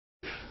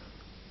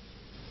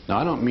Now,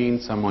 I don't mean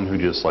someone who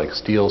just like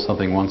steals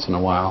something once in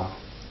a while.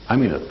 I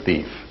mean a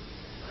thief.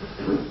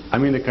 I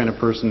mean the kind of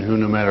person who,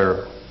 no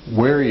matter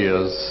where he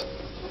is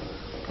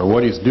or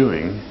what he's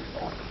doing,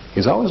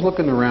 he's always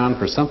looking around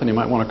for something he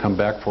might want to come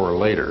back for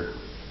later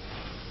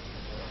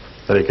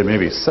that he could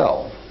maybe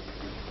sell.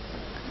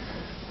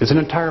 It's an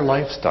entire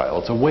lifestyle.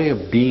 It's a way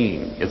of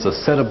being. It's a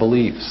set of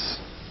beliefs.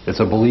 It's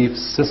a belief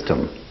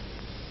system.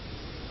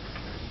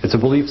 It's a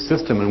belief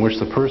system in which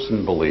the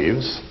person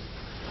believes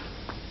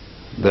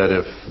that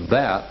if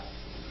that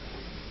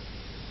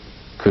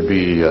could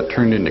be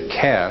turned into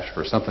cash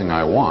for something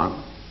I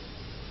want,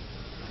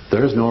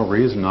 there's no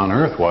reason on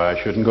earth why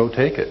I shouldn't go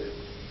take it.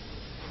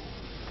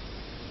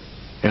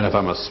 And if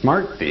I'm a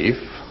smart thief,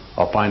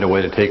 I'll find a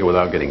way to take it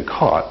without getting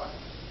caught.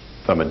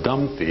 If I'm a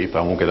dumb thief,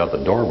 I won't get out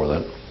the door with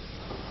it.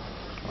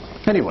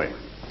 Anyway,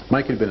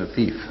 Mike had been a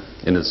thief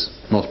in his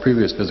most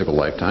previous physical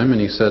lifetime,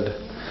 and he said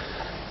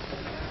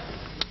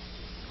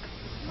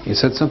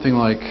something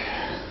like,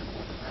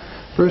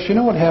 Bruce, you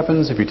know what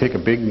happens if you take a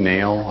big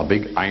nail, a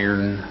big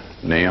iron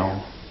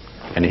nail,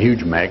 and a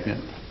huge magnet,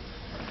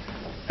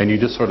 and you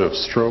just sort of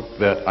stroke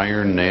that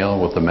iron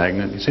nail with the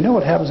magnet? You say, you know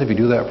what happens if you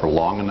do that for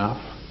long enough?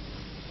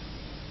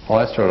 Well,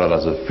 I started out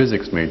as a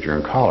physics major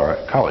in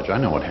college. I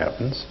know what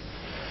happens.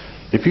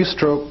 If you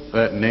stroke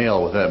that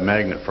nail with that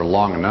magnet for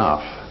long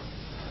enough,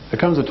 there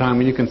comes a time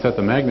when you can set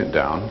the magnet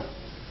down,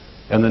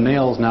 and the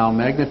nail is now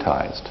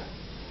magnetized,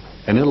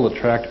 and it'll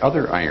attract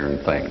other iron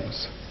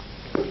things.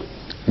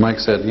 Mike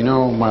said, you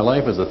know, my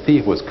life as a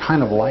thief was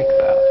kind of like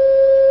that.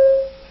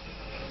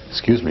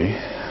 Excuse me.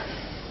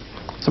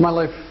 So my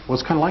life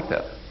was kind of like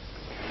that.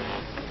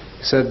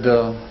 He said,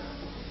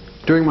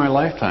 during my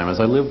lifetime, as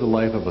I lived the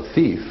life of a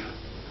thief,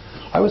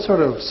 I was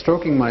sort of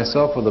stroking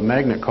myself with a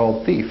magnet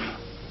called thief.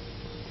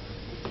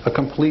 A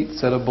complete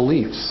set of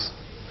beliefs.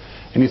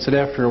 And he said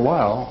after a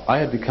while, I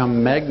had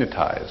become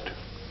magnetized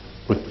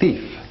with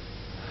thief.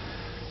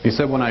 He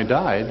said when I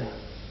died,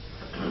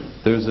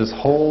 there's this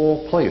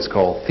whole place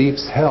called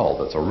Thief's Hell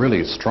that's a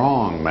really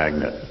strong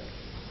magnet.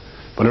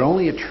 But it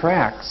only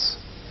attracts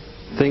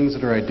things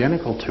that are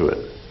identical to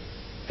it.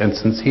 And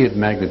since he had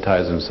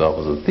magnetized himself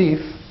as a thief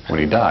when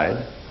he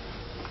died,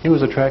 he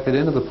was attracted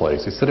into the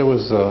place. He said it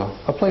was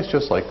a place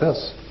just like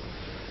this.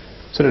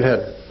 He said it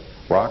had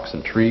rocks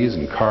and trees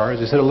and cars.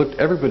 He said it looked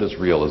every bit as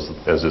real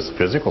as his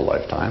physical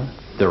lifetime.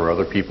 There were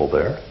other people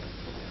there.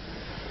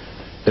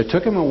 It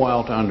took him a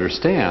while to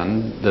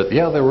understand that,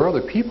 yeah, there were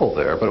other people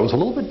there, but it was a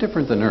little bit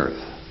different than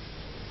Earth.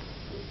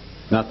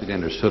 Not that he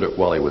understood it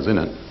while he was in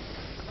it.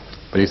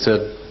 But he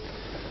said,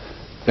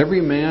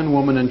 every man,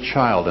 woman, and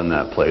child in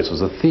that place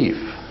was a thief.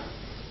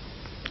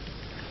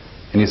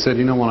 And he said,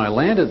 you know, when I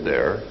landed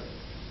there,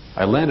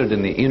 I landed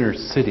in the inner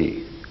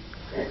city.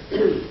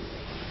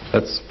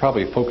 That's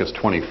probably focus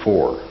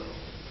 24.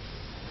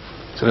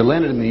 He said, I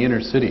landed in the inner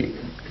city,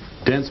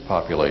 dense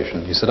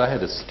population. He said, I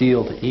had to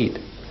steal to eat.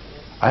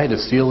 I had to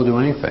steal to do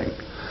anything.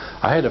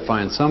 I had to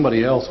find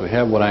somebody else who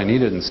had what I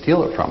needed and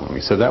steal it from them.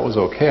 He said, that was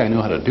okay. I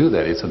knew how to do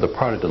that. He said, the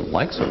part I didn't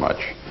like so much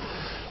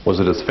was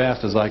that as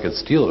fast as I could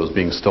steal, it was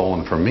being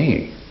stolen from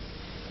me.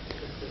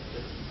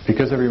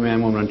 Because every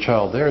man, woman, and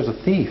child there is a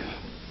thief.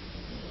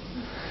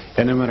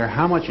 And no matter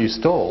how much he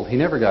stole, he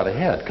never got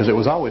ahead, because it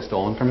was always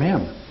stolen from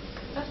him.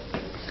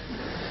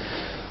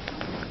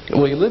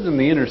 Well, he lived in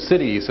the inner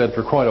city, he said,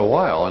 for quite a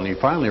while, and he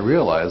finally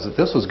realized that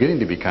this was getting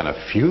to be kind of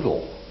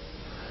futile.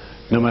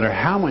 No matter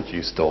how much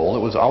he stole, it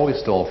was always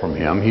stolen from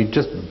him. He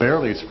just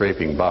barely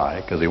scraping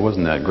by, because he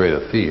wasn't that great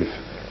a thief.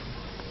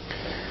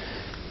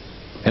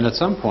 And at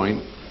some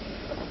point,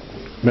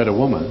 met a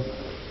woman,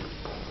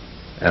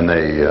 and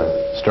they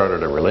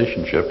started a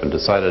relationship and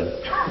decided,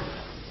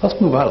 let's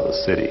move out of the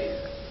city.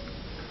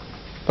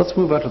 Let's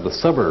move out to the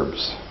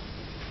suburbs.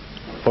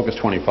 Focus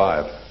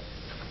 25.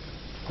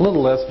 A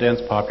little less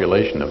dense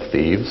population of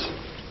thieves.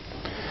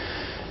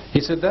 He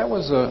said that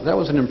was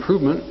an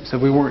improvement. He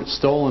said we weren't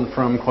stolen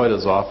from quite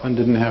as often,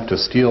 didn't have to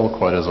steal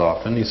quite as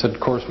often. He said, of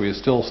course, we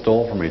still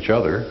stole from each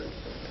other.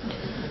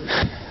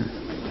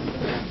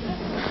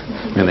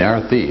 And they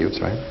are thieves,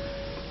 right?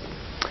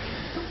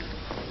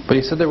 But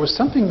he said there was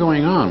something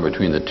going on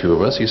between the two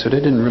of us. He said I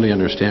didn't really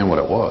understand what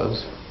it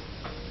was.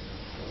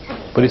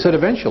 But he said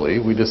eventually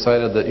we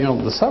decided that, you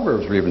know, the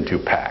suburbs were even too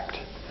packed.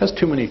 There's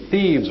too many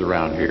thieves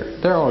around here.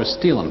 They're always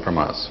stealing from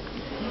us.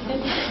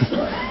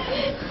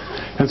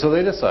 And so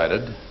they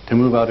decided to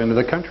move out into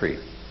the country.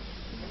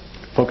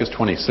 Focus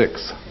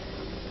 26.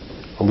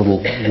 A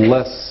little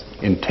less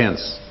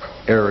intense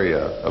area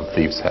of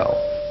Thief's Hell.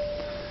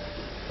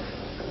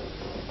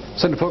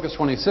 So in Focus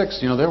 26,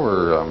 you know, there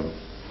were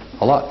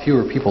a lot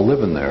fewer people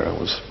living there. It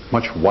was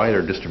much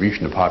wider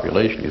distribution of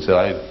population. He said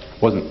I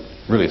wasn't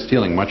really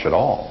stealing much at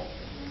all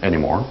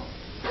anymore.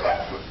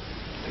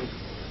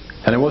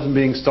 And it wasn't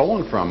being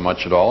stolen from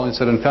much at all. He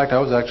said, in fact, I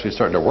was actually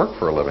starting to work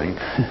for a living.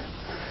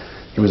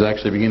 He was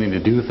actually beginning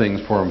to do things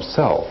for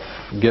himself,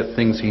 get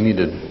things he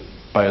needed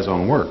by his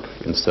own work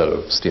instead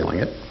of stealing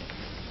it.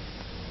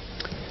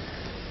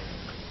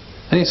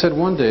 And he said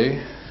one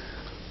day,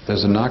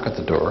 there's a knock at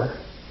the door.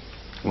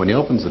 When he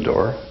opens the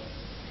door,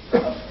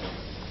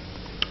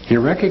 he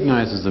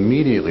recognizes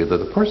immediately that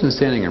the person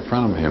standing in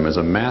front of him is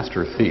a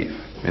master thief.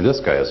 And this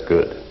guy is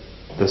good.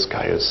 This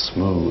guy is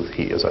smooth.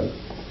 He is a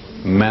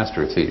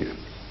master thief.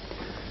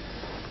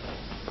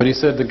 But he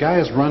said, the guy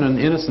is running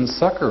innocent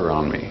sucker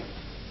on me.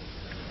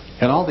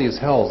 And all these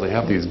hells, they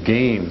have these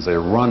games they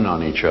run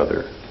on each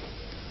other.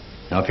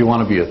 Now, if you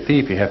want to be a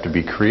thief, you have to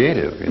be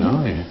creative, you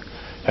know. You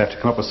have to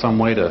come up with some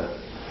way to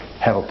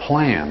have a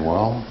plan.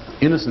 Well,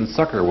 innocent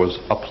sucker was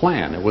a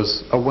plan. It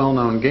was a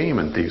well-known game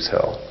in Thieves'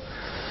 Hell.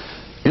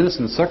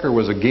 Innocent sucker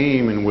was a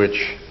game in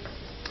which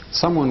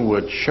someone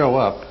would show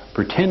up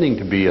pretending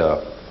to be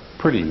a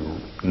pretty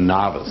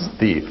novice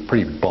thief,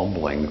 pretty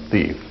bumbling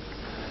thief.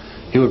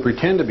 He would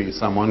pretend to be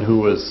someone who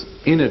was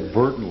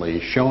inadvertently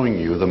showing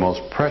you the most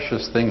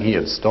precious thing he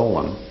had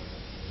stolen,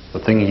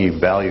 the thing he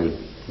valued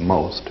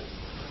most.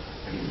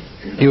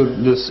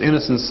 This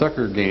innocent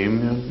sucker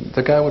game,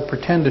 the guy would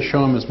pretend to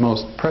show him his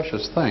most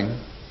precious thing.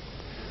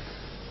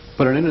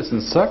 But an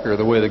innocent sucker,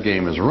 the way the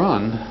game is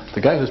run, the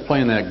guy who's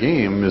playing that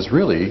game is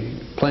really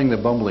playing the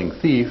bumbling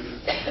thief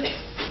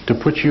to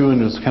put you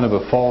in this kind of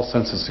a false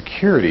sense of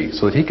security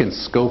so that he can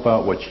scope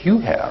out what you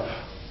have.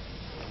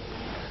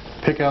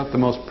 Pick out the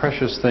most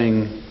precious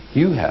thing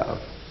you have.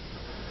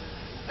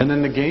 And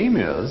then the game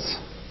is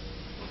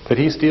that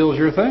he steals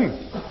your thing.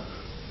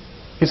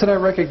 He said, I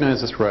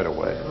recognize this right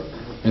away.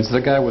 And so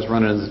the guy was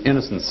running an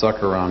innocent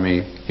sucker on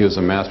me. He was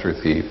a master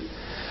thief.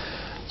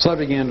 So I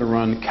began to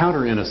run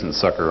counter-innocent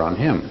sucker on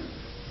him.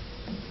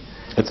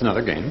 It's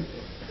another game.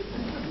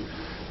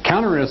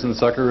 Counter-innocent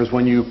sucker is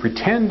when you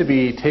pretend to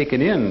be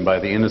taken in by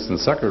the innocent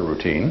sucker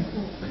routine.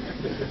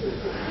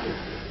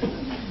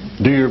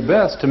 Do your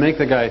best to make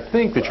the guy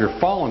think that you're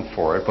falling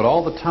for it, but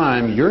all the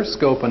time you're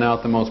scoping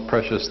out the most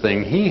precious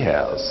thing he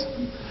has.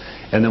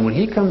 And then when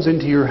he comes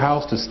into your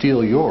house to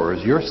steal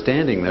yours, you're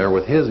standing there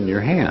with his in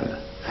your hand.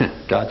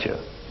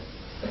 Gotcha.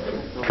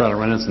 Try to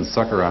run innocent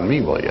sucker on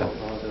me, will you?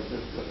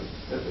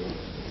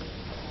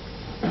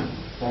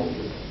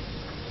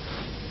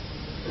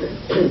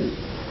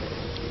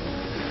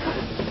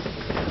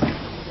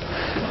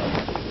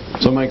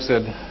 So Mike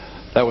said,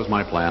 that was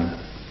my plan.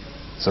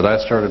 Said I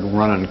started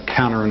running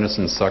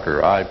counter-innocent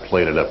sucker. I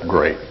played it up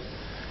great.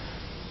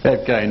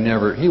 That guy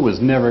he was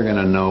never going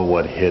to know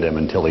what hit him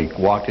until he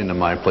walked into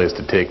my place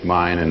to take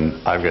mine,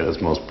 and I've got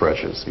his most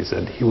precious. He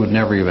said he would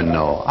never even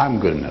know. I'm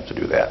good enough to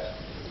do that.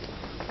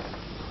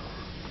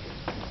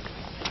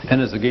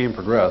 And as the game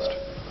progressed,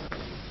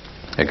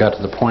 it got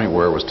to the point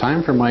where it was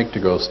time for Mike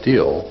to go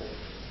steal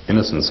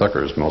innocent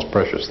sucker's most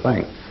precious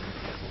thing.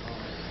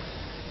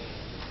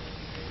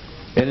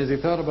 And as he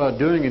thought about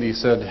doing it, he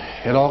said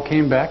it all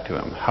came back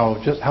to him,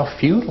 how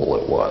futile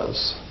it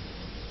was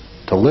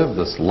to live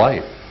this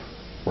life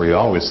where he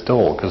always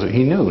stole, because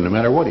he knew no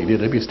matter what he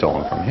did, it'd be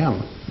stolen from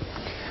him.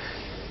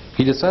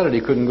 He decided he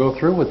couldn't go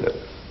through with it.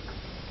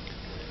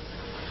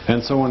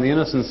 And so when the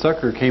innocent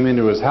sucker came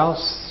into his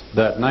house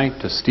that night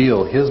to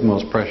steal his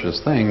most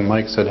precious thing,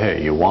 Mike said,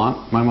 hey, you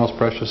want my most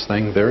precious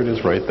thing? There it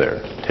is right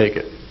there. Take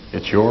it.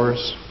 It's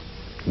yours.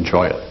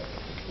 Enjoy it.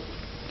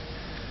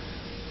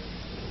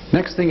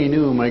 Next thing he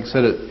knew, Mike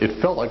said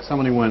it felt like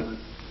somebody went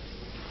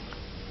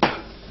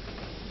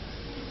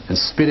and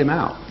spit him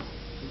out.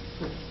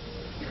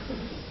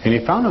 And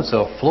he found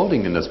himself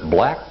floating in this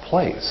black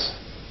place,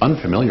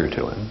 unfamiliar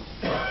to him.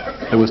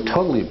 It was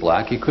totally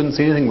black. He couldn't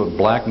see anything but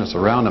blackness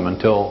around him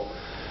until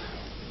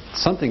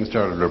something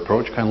started to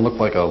approach, kind of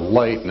looked like a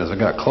light, and as it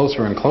got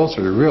closer and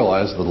closer, he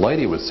realized the light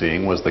he was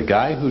seeing was the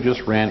guy who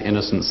just ran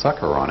innocent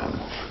sucker on him.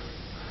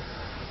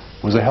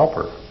 It was a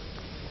helper.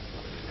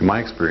 In my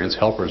experience,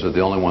 helpers are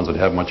the only ones that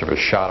have much of a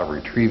shot of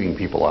retrieving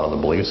people out of the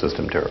belief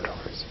system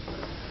territories.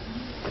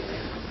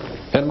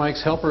 And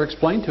Mike's helper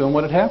explained to him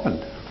what had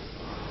happened.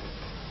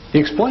 He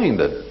explained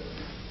that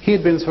he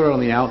had been sort of on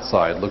the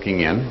outside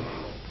looking in,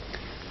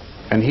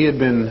 and he had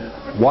been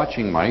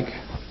watching Mike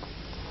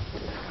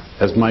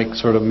as Mike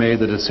sort of made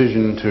the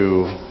decision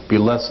to be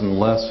less and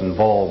less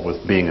involved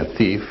with being a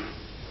thief,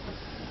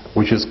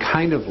 which is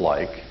kind of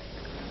like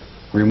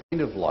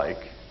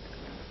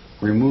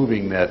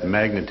removing that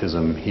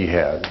magnetism he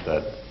had,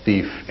 that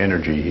thief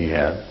energy he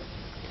had.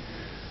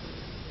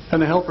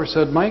 And the helper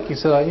said, Mike, he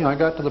said, I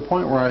got to the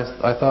point where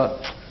I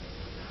thought,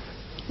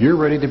 you're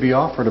ready to be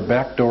offered a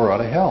back door out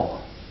of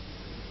hell.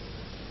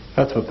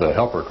 That's what the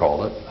helper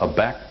called it, a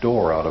back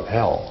door out of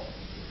hell.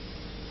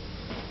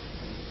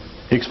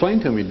 He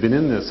explained to him he'd been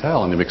in this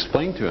hell, and he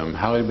explained to him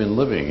how he'd been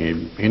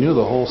living. He knew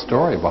the whole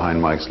story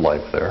behind Mike's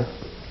life there.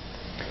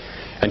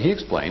 And he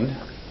explained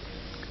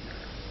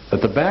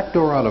that the back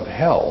door out of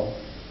hell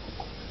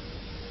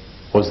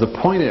was the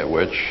point at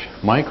which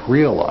Mike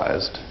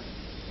realized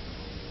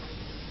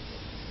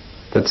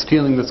that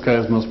stealing this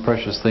guy's most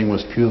precious thing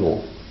was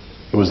futile.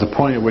 It was the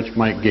point at which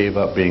Mike gave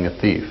up being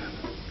a thief.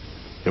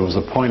 It was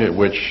the point at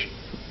which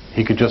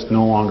he could just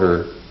no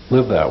longer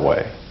live that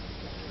way.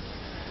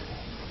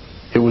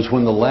 It was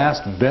when the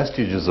last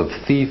vestiges of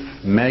thief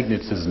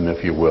magnetism,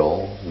 if you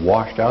will,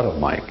 washed out of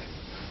Mike.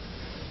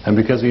 And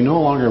because he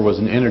no longer was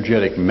an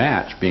energetic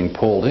match being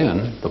pulled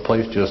in, the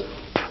place just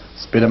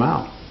spit him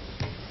out.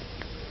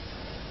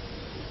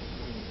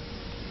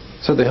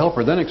 So the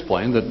helper then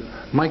explained that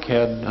Mike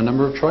had a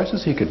number of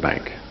choices he could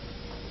make.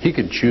 He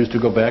could choose to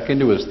go back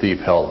into his thief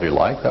hell if he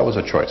liked. That was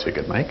a choice he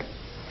could make.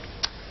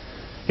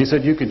 He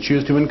said you could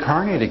choose to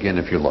incarnate again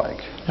if you like.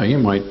 Now you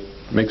might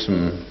make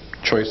some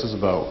choices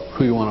about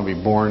who you want to be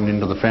born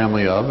into the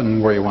family of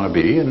and where you want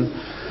to be.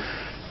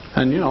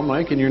 And you know,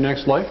 Mike, in your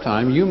next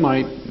lifetime, you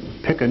might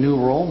pick a new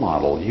role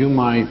model. You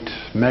might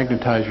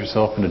magnetize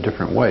yourself in a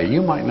different way.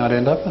 You might not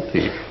end up a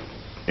thief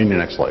in your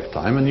next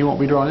lifetime, and you won't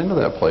be drawn into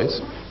that place.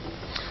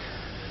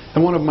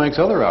 And one of Mike's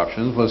other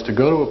options was to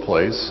go to a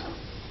place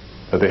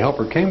that the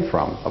helper came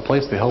from, a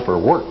place the helper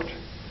worked.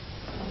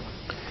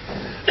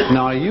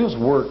 Now I use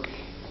work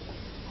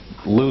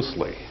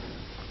loosely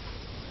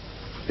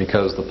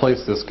because the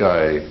place this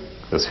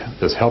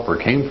helper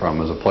came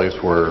from is a place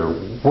where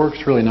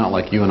work's really not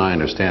like you and I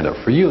understand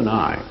it. For you and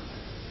I,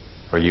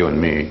 or you and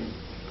me,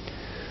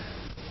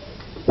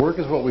 work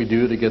is what we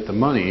do to get the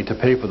money to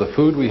pay for the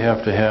food we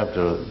have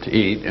to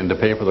eat, and to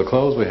pay for the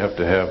clothes we have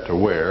to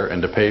wear,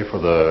 and to pay for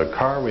the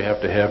car we have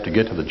to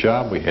get to the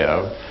job we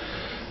have.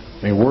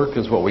 I mean, work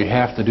is what we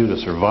have to do to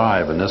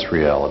survive in this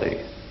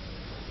reality.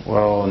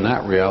 Well, in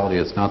that reality,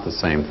 it's not the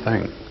same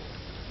thing.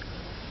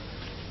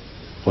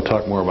 We'll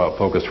talk more about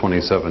Focus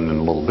 27 in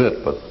a little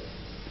bit, but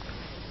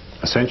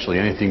essentially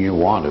anything you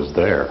want is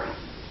there.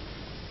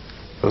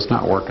 So it's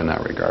not work in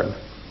that regard.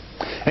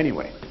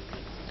 Anyway,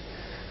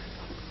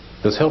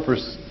 this helper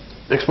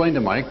explained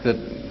to Mike that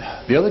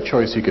the other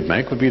choice he could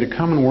make would be to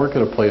come and work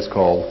at a place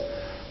called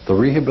the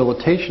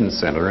Rehabilitation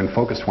Center in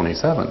Focus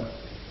 27.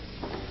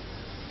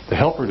 The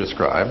helper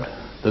described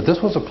that this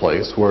was a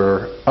place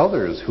where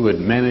others who had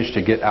managed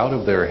to get out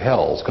of their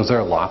hells, because there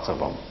are lots of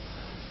them,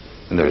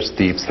 and there's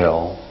Thief's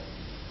Hell.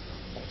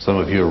 Some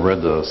of you who have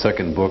read the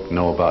second book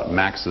know about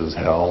Max's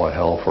Hell, a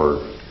hell for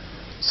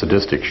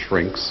sadistic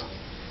shrinks.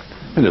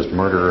 And there's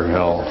Murderer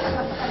Hell.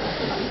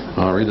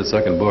 Read the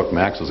second book.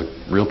 Max was a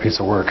real piece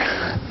of work.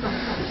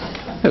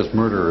 There's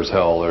Murderer's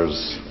Hell.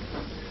 There's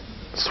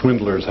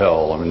Swindler's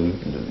Hell. I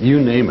mean,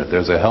 you name it.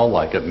 There's a hell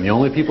like it. And the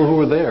only people who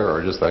are there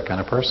are just that kind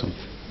of person.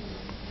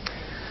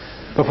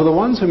 But for the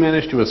ones who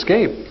managed to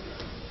escape,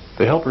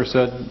 the helper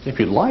said, if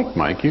you'd like,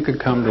 Mike, you could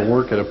come to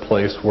work at a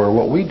place where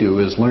what we do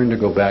is learn to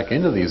go back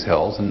into these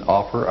hells and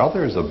offer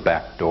others a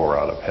back door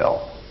out of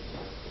hell.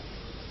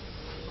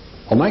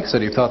 Well, Mike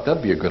said he thought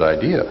that'd be a good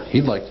idea.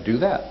 He'd like to do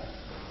that.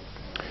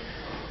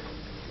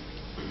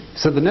 He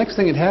said the next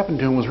thing that happened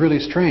to him was really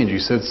strange. He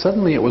said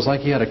suddenly it was like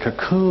he had a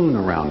cocoon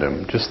around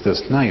him, just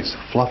this nice,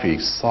 fluffy,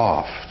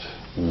 soft,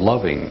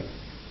 loving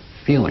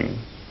feeling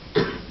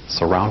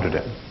surrounded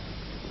him.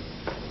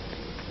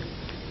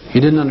 He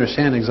didn't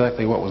understand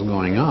exactly what was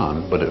going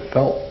on, but it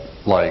felt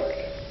like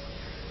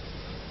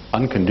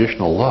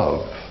unconditional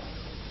love,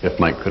 if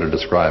Mike could have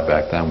described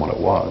back then what it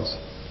was.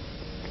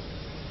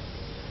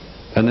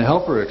 And the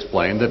helper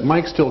explained that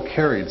Mike still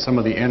carried some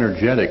of the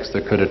energetics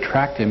that could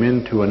attract him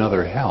into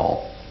another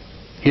hell.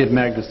 He had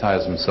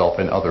magnetized himself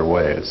in other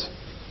ways,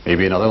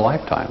 maybe in other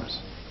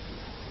lifetimes.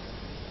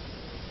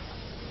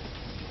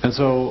 And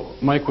so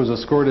Mike was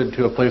escorted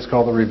to a place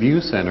called the Review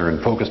Center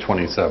in Focus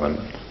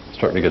 27.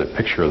 Starting to get a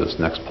picture of this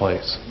next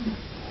place.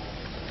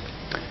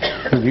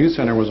 The Review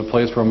Center was a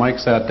place where Mike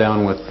sat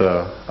down with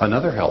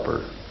another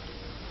helper.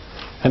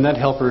 And that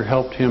helper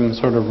helped him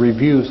sort of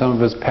review some of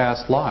his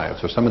past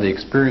lives or some of the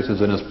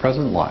experiences in his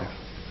present life.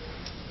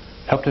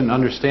 Helped him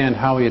understand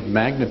how he had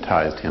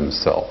magnetized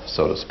himself,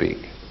 so to speak,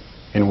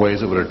 in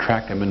ways that would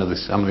attract him into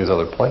some of these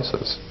other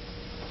places.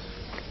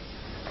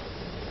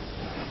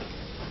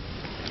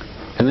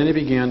 And then he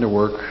began to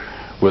work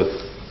with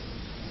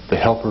the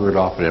helper who had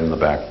offered him the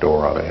back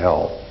door out of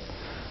hell.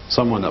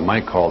 Someone that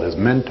Mike called his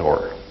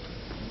mentor.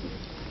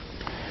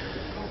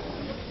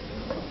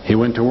 He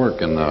went to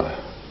work in the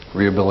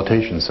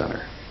Rehabilitation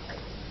Center.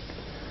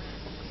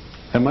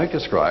 And Mike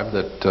described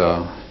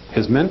that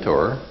his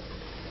mentor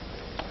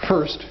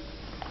first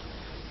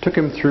took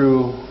him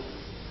through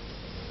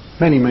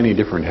many, many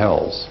different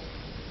hells,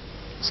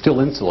 still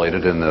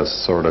insulated in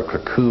this sort of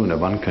cocoon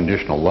of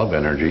unconditional love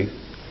energy,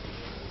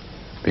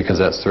 because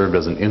that served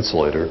as an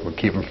insulator, would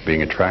keep him from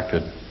being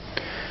attracted.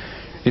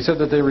 He said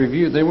that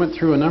they went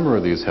through a number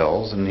of these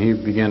hells, and he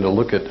began to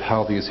look at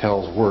how these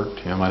hells worked.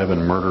 It might have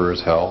been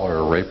murderer's hell,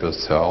 or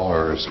rapist's hell,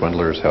 or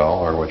swindler's hell,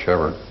 or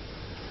whichever.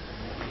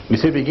 He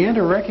said he began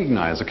to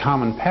recognize a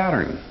common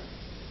pattern.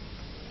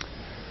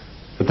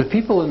 That the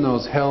people in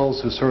those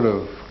hells who sort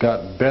of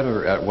got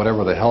better at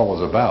whatever the hell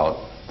was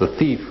about, the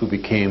thief who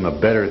became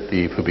a better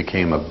thief, who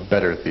became a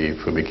better thief,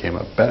 who became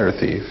a better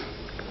thief,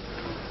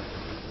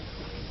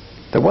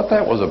 that what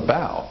that was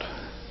about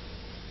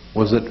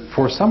was that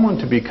for someone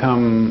to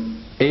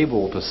become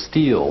able to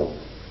steal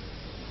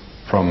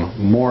from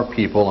more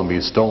people and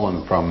be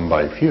stolen from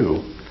by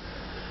few,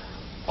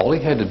 all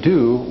he had to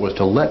do was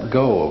to let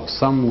go of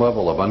some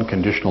level of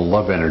unconditional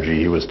love energy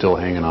he was still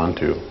hanging on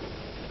to,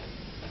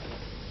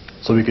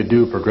 so he could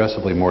do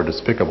progressively more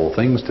despicable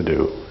things to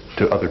do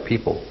to other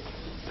people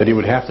that he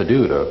would have to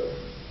do to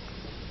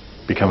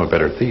become a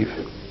better thief.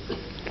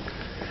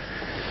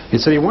 He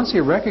said once he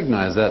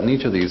recognized that in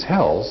each of these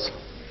hells,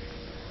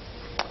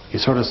 he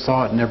sort of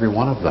saw it in every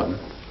one of them.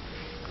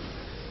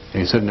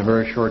 And he said in a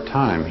very short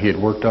time he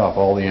had worked off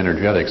all the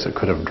energetics that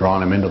could have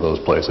drawn him into those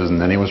places, and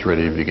then he was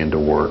ready to begin to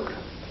work.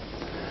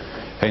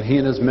 And he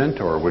and his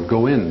mentor would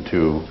go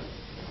into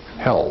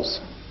hells.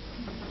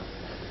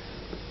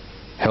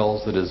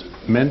 Hells that his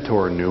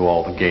mentor knew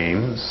all the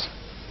games.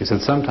 He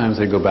said sometimes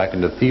they'd go back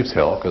into Thief's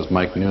Hell, because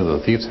Mike knew the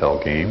Thief's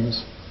Hell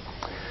games.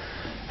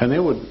 And they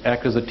would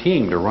act as a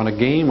team to run a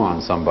game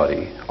on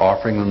somebody,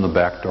 offering them the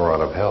back door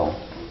out of hell.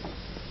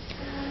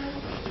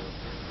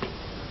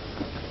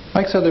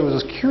 Mike said there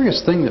was this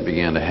curious thing that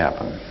began to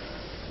happen.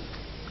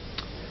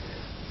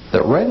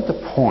 That right at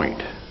the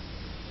point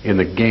in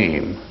the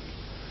game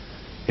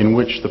in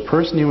which the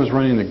person he was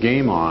running the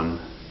game on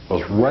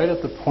was right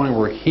at the point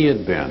where he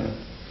had been,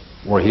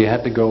 where he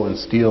had to go and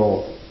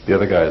steal the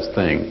other guy's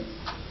thing,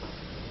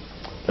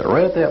 that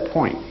right at that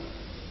point,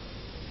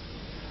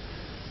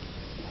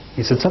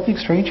 he said something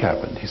strange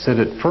happened. He said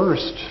at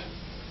first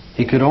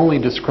he could only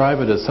describe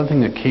it as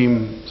something that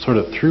came sort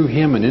of through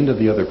him and into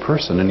the other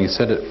person. And he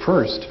said at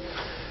first,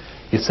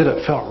 he said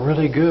it felt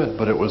really good,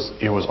 but it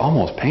was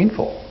almost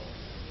painful.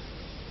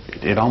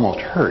 It almost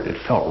hurt. It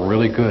felt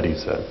really good, he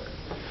said.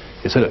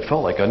 He said it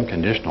felt like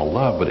unconditional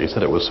love, but he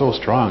said it was so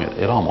strong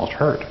it almost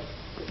hurt.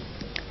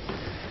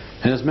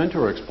 And his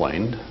mentor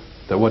explained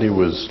that what he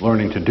was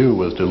learning to do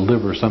was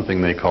deliver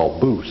something they call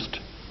boost.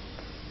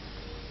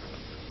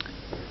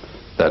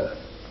 That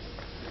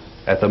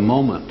at the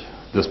moment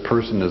this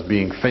person is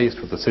being faced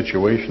with a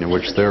situation in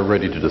which they're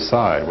ready to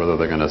decide whether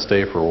they're going to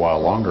stay for a while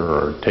longer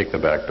or take the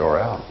back door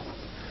out.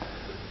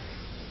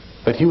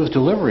 But he was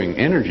delivering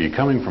energy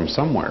coming from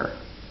somewhere,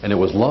 and it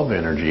was love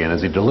energy, and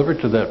as he delivered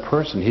to that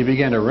person, he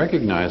began to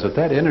recognize that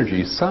that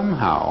energy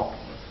somehow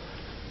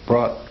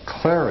brought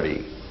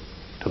clarity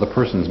to the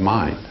person's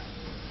mind.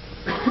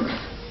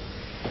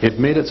 It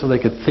made it so they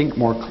could think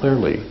more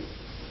clearly.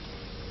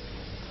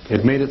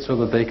 It made it so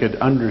that they could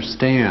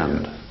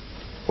understand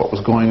what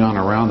was going on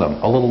around them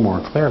a little more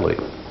clearly.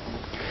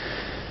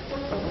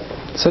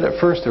 He said at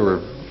first there were,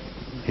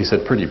 he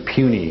said, pretty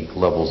puny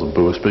levels of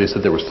boost, but he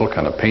said they were still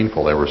kind of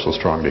painful. They were so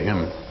strong to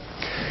him.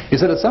 He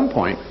said at some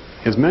point,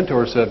 his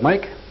mentor said,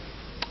 "Mike,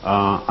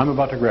 I'm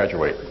about to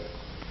graduate.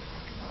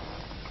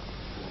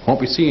 Won't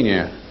be seeing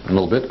you in a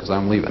little bit because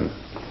I'm leaving."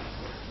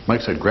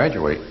 Mike said,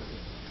 "Graduate?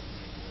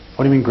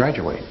 What do you mean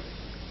graduate?"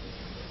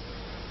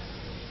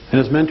 And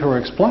his mentor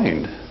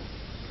explained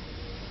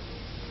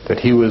that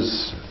he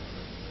was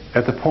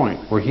at the point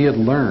where he had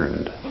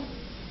learned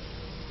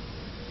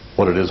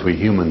what it is we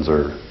humans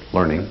are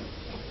learning,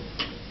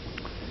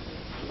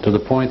 to the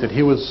point that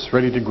he was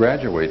ready to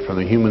graduate from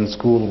the human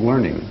school of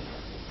learning.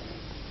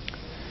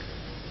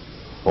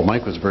 Well,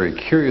 Mike was very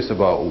curious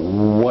about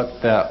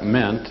what that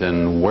meant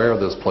and where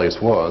this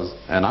place was,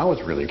 and I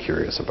was really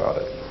curious about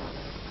it.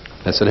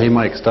 I said, "Hey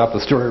Mike, stop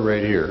the story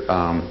right here.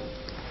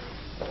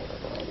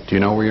 Do you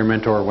know where your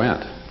mentor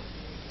went?"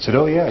 He said,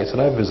 "Oh yeah." He said,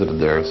 "I've visited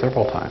there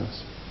several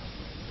times."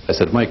 I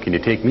said, "Mike, can you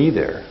take me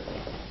there?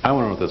 I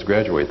want to know what this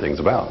graduate thing's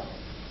about."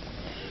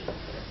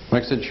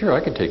 Mike said, "Sure, I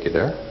can take you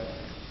there."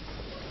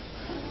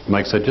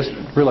 Mike said, "Just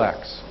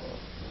relax.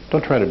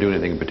 Don't try to do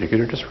anything in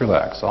particular, just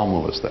relax. I'll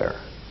move us there."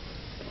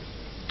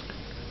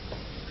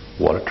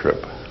 What a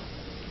trip.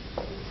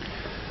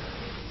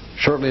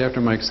 Shortly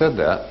after Mike said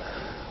that,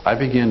 I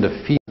began to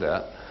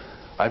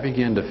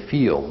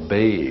feel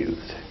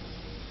bathed,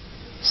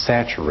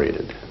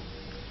 saturated,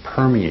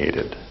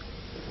 permeated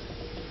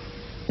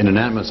in an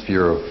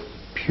atmosphere of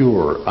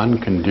pure,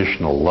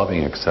 unconditional,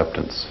 loving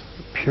acceptance.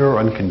 Pure,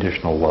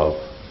 unconditional love.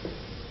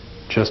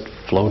 Just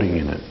floating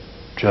in it.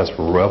 Just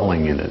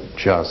reveling in it.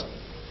 Just...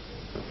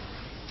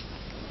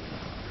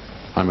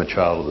 I'm a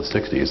child of the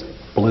 60s,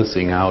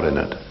 blissing out in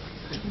it.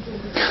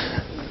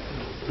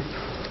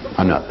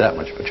 I'm not that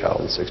much of a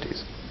child of the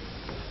 60s.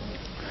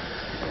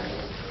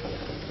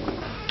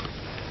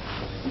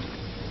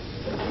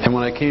 And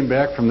when I came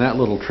back from that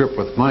little trip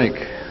with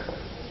Mike,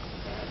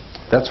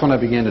 that's when I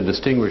began to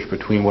distinguish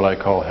between what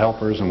I call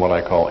helpers and what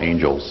I call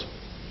angels.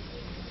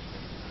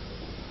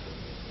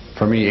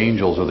 For me,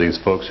 angels are these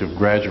folks who've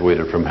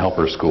graduated from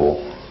helper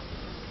school.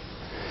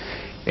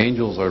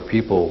 Angels are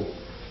people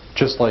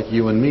just like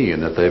you and me in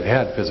that they've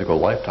had physical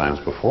lifetimes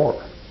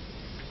before.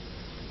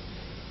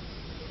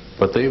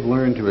 But they've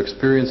learned to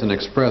experience and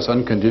express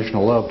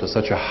unconditional love to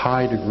such a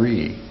high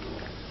degree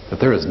that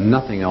there is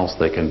nothing else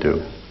they can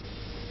do.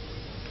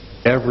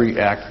 Every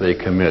act they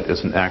commit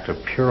is an act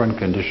of pure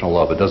unconditional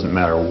love. It doesn't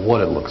matter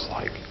what it looks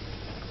like.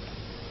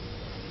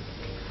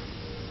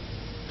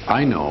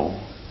 I know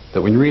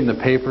that when you read in the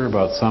paper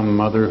about some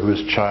mother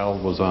whose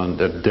child was on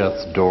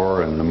death's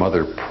door and the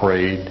mother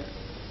prayed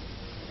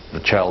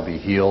the child be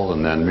healed,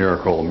 and then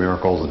miracle of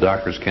miracles, the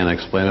doctors can't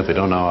explain it, they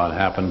don't know how it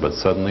happened, but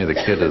suddenly the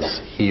kid is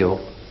healed.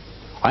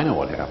 I know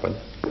what happened.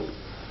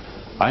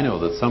 I know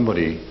that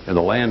somebody in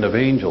the land of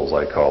angels,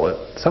 I call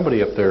it,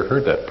 somebody up there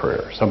heard that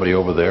prayer. Somebody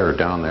over there or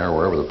down there,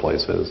 wherever the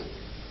place is.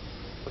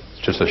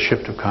 It's just a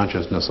shift of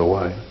consciousness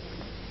away.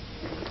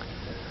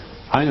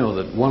 I know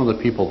that one of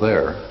the people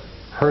there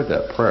heard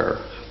that prayer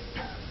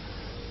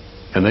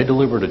And they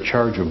delivered a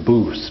charge of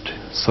boost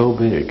so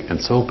big and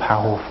so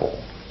powerful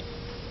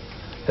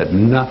that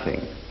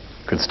nothing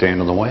could stand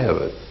in the way of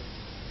it.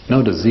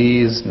 No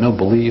disease, no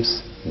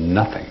beliefs,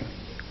 nothing.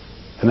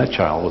 And that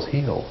child was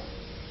healed.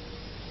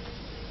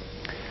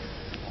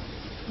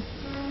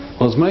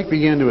 Well, as Mike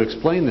began to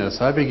explain this,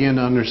 I began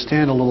to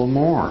understand a little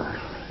more.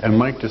 And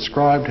Mike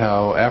described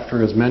how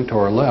after his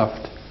mentor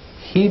left,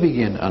 he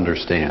began to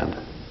understand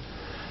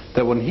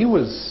that when he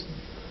was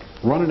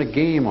running a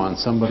game on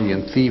somebody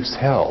in thief's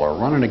hell, or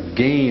running a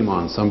game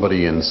on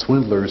somebody in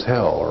swindler's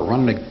hell, or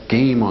running a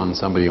game on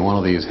somebody in one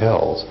of these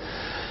hells,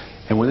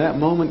 and when that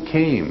moment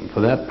came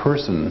for that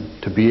person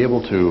to be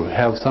able to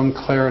have some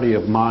clarity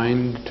of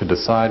mind to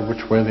decide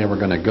which way they were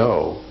going to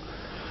go,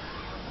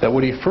 that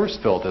what he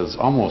first felt as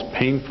almost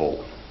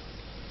painful,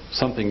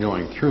 something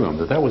going through him,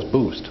 that was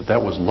boost,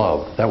 that was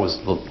love, that was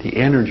the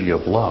energy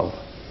of love.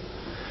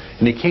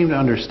 And he came to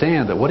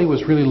understand that what he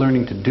was really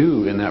learning to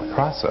do in that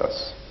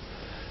process,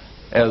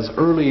 as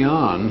early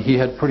on he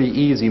had pretty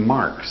easy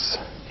marks,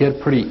 he had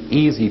pretty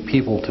easy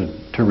people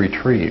to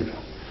retrieve.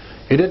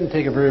 It didn't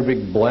take a very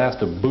big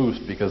blast of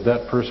boost because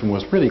that person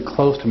was really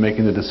close to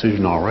making the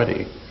decision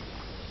already,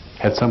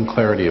 had some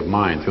clarity of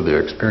mind through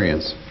their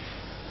experience.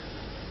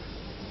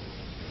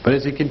 But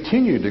as he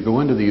continued to go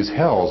into these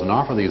hells and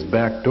offer these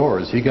back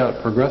doors, he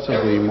got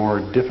progressively more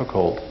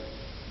difficult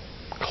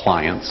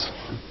clients,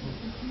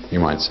 you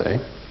might say.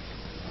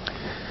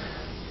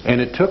 And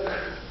it took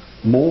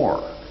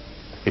more.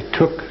 It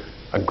took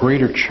a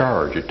greater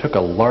charge. It took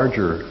a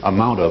larger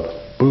amount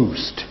of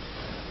boost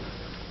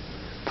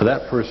for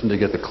that person to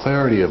get the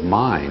clarity of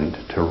mind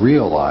to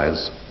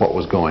realize what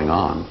was going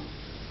on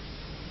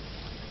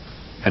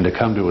and to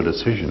come to a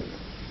decision.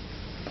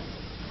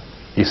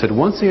 He said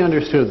once he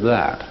understood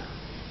that,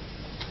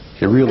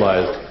 he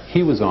realized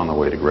he was on the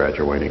way to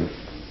graduating.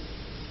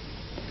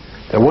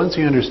 That once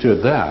he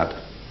understood that,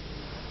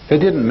 it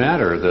didn't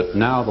matter that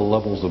now the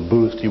levels of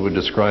boost he would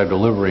describe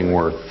delivering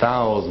were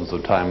thousands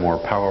of times more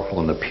powerful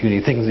than the puny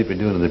things he'd been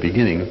doing in the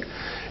beginning.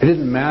 It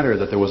didn't matter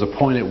that there was a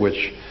point at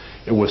which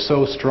it was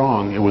so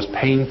strong it was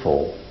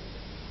painful.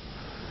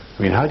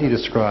 I mean, how do you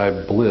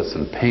describe bliss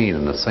and pain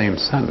in the same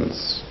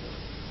sentence?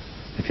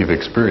 If you've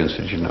experienced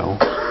it, you know.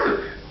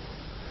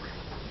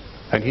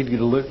 And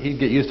he'd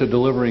get used to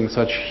delivering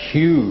such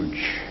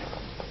huge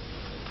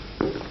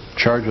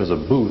charges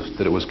of boost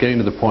that it was getting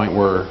to the point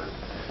where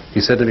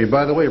he said to me,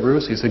 by the way,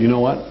 Bruce, he said, you know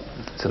what?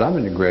 He said, I'm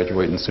going to be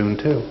graduating soon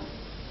too.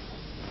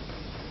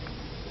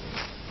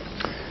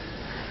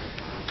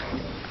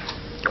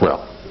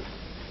 Well,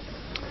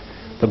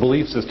 the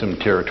belief system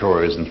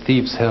territory is in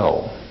Thieves'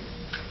 Hell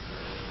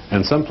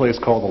and someplace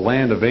called the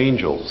Land of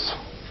Angels.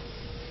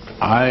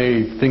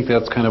 I think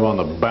that's kind of on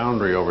the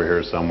boundary over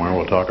here somewhere.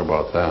 We'll talk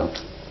about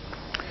that.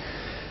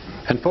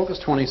 And Focus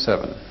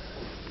 27.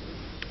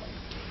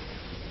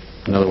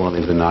 Another one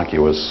of these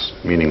innocuous,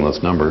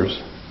 meaningless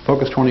numbers.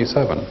 Focus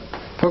 27.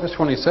 Focus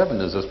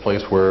 27 is this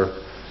place where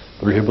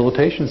the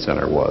rehabilitation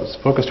center was.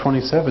 Focus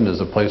 27 is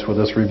the place where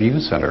this review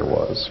center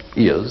was.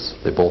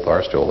 They both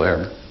are still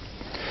there.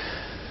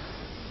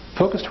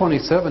 Focus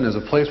 27 is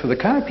a place where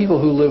the kind of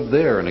people who live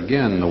there, and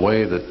again, the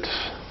way that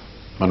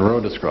Monroe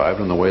described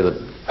and the way that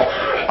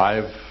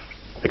I've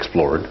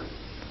explored,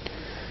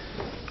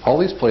 all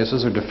these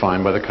places are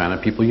defined by the kind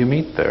of people you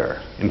meet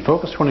there. In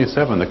Focus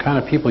 27, the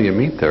kind of people you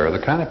meet there are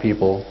the kind of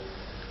people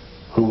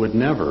who would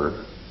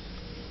never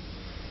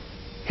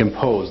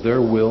impose their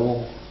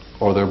will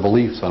or their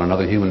beliefs on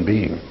another human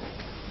being,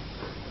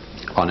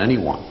 on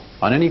anyone,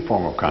 on any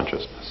form of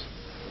consciousness.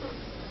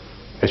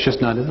 It's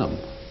just not in them.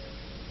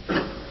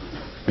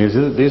 These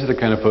are the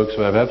kind of folks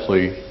who have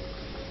absolutely,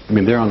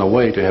 they're on the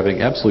way to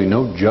having absolutely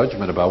no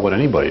judgment about what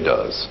anybody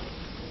does.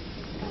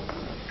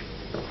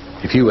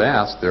 If you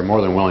ask, they're more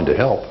than willing to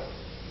help.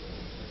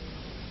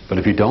 But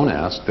if you don't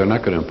ask, they're not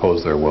going to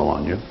impose their will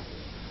on you.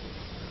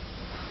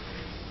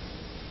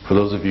 For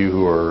those of you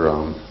who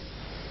are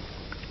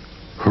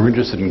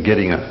interested in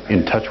getting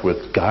in touch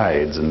with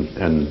guides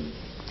and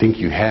think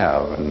you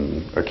have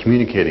and are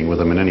communicating with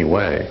them in any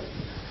way,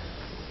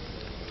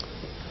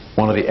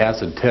 one of the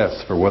acid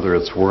tests for whether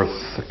it's worth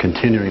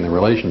continuing the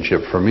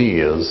relationship for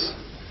me is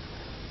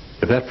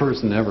if that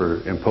person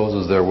never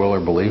imposes their will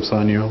or beliefs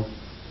on you,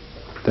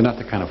 they're not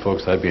the kind of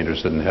folks I'd be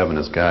interested in having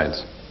as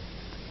guides.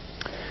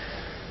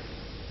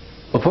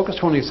 Well, Focus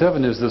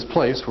 27 is this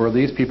place where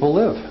these people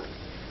live.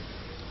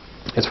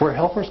 It's where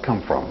helpers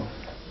come from.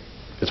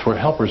 It's where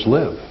helpers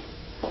live.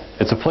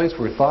 It's a place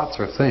where thoughts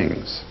are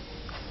things.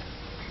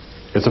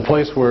 It's a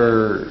place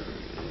where,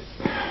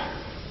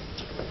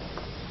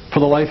 for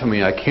the life of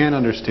me, I can't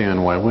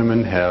understand why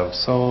women have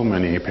so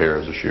many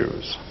pairs of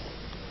shoes.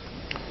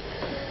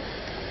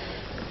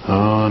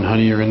 Oh, and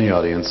honey, you're in the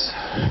audience.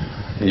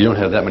 You don't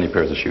have that many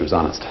pairs of shoes,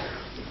 honest.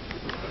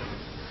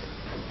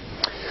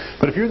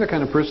 But if you're the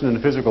kind of person in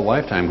a physical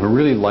lifetime who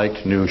really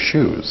liked new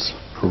shoes,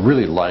 who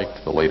really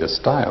liked the latest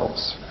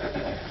styles,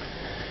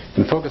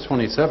 in Focus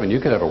 27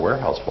 you could have a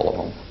warehouse full of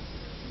them.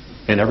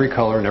 In every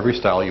color and every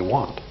style you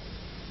want.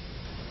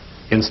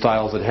 In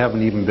styles that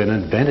haven't even been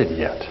invented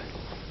yet,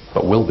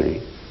 but will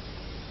be.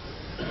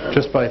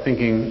 just by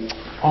thinking,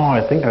 oh,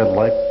 I think I'd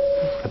like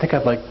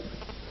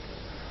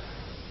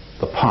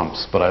the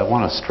pumps, but I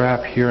want a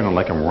strap here and I'd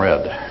like them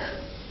red.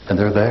 And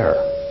they're there.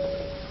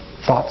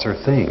 Thoughts are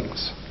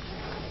things.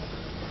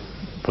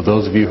 For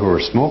those of you who are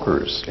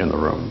smokers in the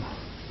room,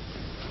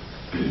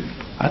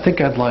 I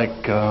think I'd like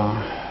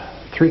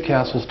 3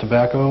 Castles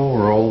tobacco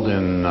rolled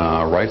in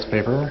rice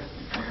paper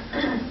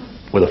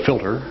with a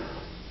filter,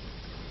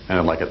 and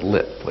I'd like it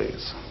lit,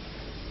 please.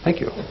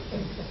 Thank you.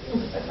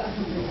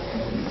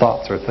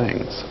 Thoughts are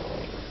things.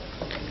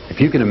 If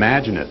you can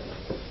imagine it,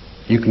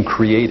 you can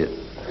create it.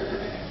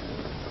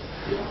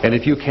 And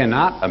if you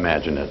cannot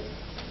imagine it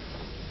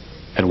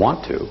and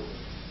want to,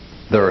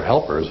 there are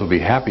helpers who will be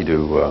happy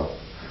to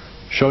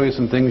show you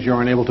some things you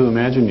aren't able to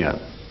imagine yet,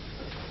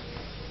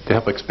 to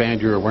help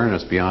expand your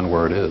awareness beyond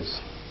where it is.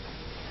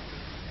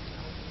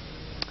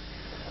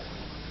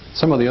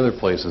 Some of the other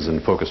places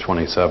in Focus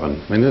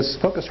 27. I mean, this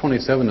Focus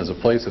 27 is a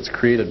place that's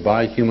created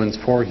by humans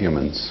for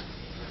humans.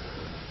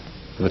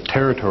 The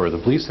territory, the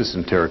belief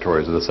system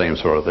territories are the same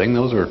sort of thing.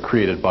 Those are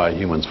created by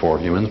humans for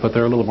humans, but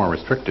they're a little more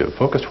restrictive.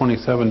 Focus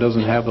 27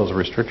 doesn't have those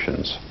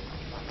restrictions.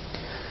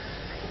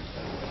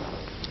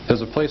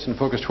 There's a place in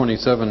Focus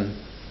 27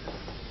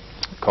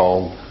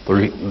 called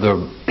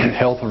the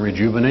Health and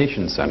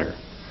Rejuvenation Center.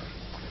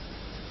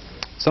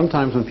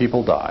 Sometimes when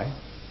people die,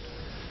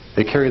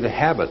 they carry the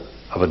habit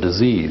of a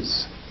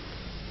disease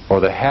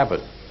or the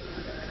habit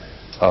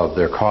of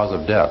their cause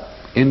of death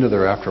into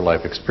their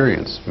afterlife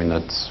experience. I mean,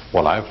 that's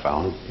what I've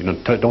found. You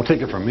know, don't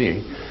take it from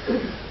me.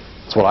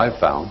 It's what I've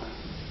found.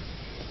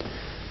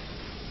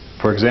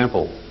 For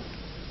example,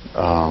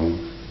 I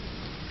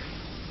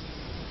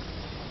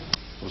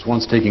was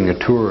once taking a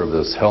tour of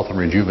this Health and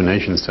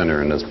Rejuvenation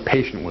Center, and this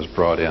patient was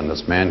brought in,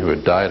 this man who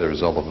had died as a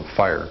result of a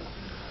fire.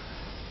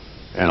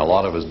 And a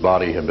lot of his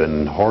body had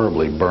been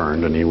horribly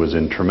burned, and he was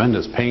in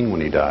tremendous pain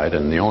when he died,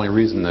 and the only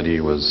reason that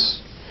he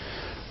was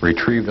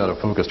retrieved out of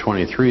Focus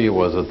 23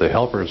 was that the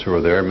helpers who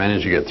were there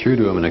managed to get through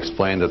to him and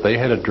explain that they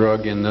had a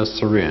drug in this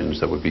syringe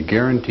that would be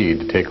guaranteed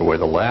to take away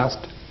the last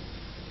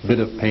bit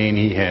of pain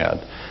he had.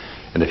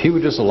 And if he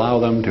would just allow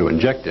them to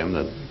inject him,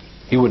 that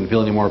he wouldn't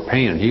feel any more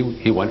pain, and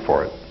he went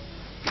for it.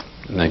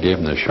 And they gave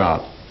him the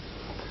shot.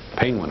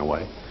 Pain went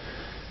away.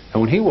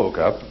 And when he woke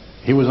up,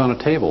 he was on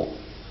a table,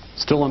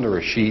 still under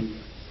a sheet,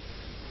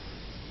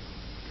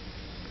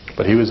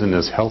 but he was in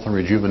this Health and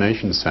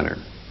Rejuvenation Center.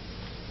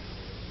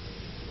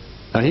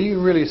 Now, he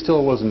really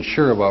still wasn't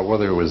sure about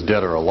whether he was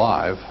dead or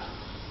alive.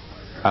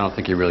 I don't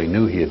think he really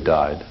knew he had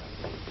died.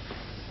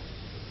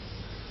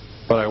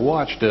 But I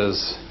watched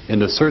as, in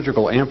the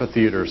surgical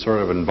amphitheater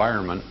sort of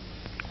environment,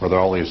 where there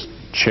are all these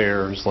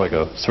chairs, like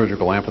a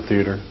surgical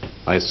amphitheater,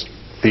 nice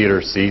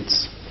theater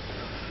seats,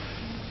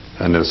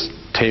 and this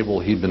table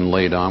he'd been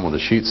laid on with a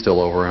sheet still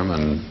over him,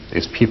 and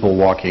these people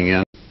walking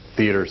in,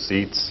 theater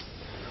seats,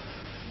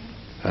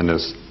 and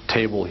this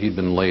table he'd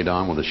been laid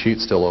on with a sheet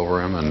still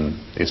over him, and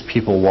these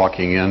people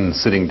walking in,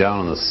 sitting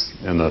down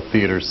in the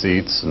theater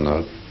seats, and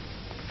a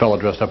fellow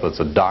dressed up as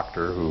a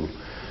doctor who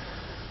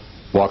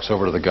walks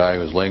over to the guy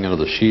who's laying under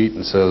the sheet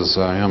and says,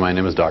 my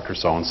name is Dr.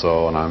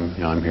 So-and-so, and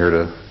I'm here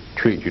to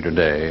treat you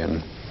today,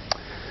 and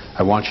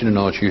I want you to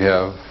know that you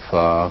have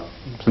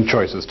some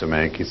choices to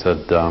make. He said,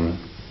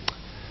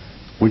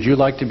 would you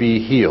like to be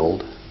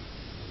healed,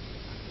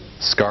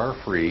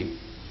 scar-free,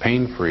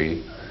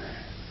 pain-free,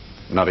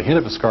 not a hint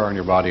of a scar on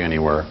your body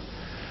anywhere?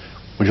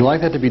 Would you like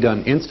that to be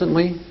done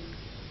instantly,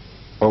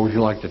 or would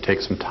you like to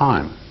take some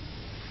time?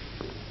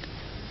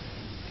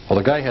 Well,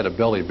 the guy had a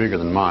belly bigger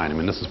than mine. I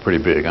mean, this is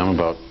pretty big. I'm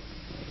about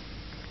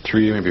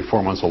 3, maybe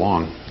 4 months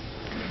along.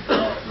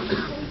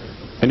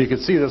 And you could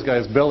see this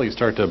guy's belly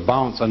start to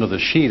bounce under the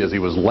sheet as he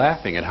was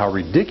laughing at how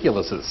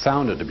ridiculous it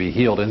sounded to be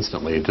healed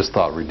instantly. He just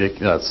thought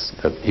ridiculous,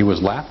 that he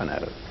was laughing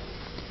at it.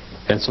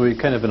 And so he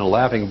kind of in a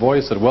laughing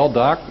voice said, well,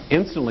 Doc,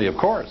 instantly, of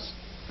course.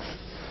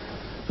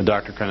 The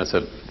doctor kind of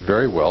said,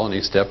 very well, and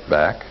he stepped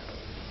back.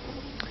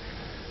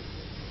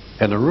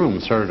 And the room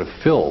started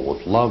to fill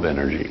with love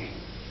energy,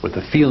 with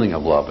the feeling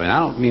of love. And I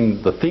don't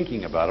mean the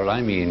thinking about it,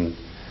 I mean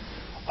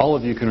all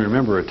of you can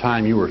remember a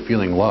time you were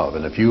feeling love.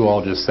 And if you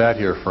all just sat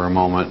here for a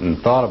moment and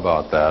thought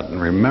about that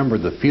and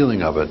remembered the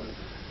feeling of it,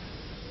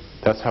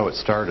 that's how it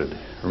started.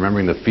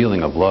 Remembering the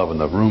feeling of love, and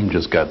the room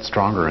just got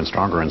stronger and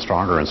stronger and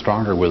stronger and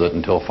stronger with it,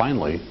 until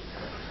finally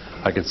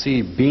I could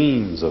see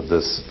beams of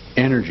this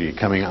energy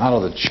coming out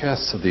of the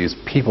chests of these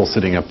people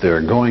sitting up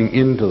there, going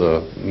into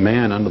the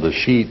man under the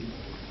sheet.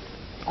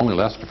 Only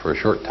lasted for a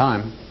short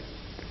time.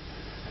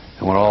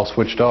 And when it all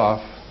switched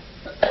off,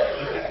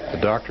 the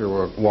doctor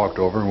walked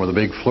over and with a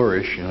big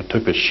flourish,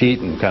 took the sheet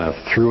and kind of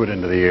threw it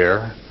into the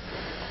air.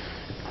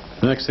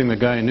 The next thing the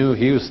guy knew,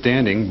 he was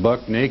standing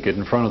buck naked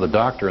in front of the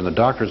doctor, and the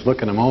doctor's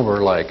looking him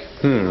over like,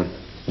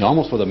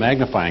 almost with a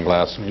magnifying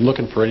glass,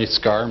 looking for any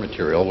scar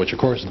material, which of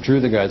course drew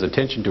the guy's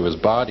attention to his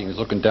body. He was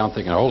looking down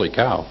thinking, holy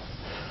cow,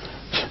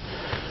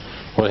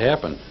 what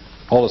happened?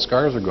 All the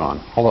scars are gone.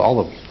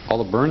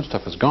 All the burn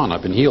stuff is gone.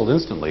 I've been healed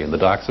instantly. And the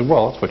doc said,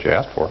 well, that's what you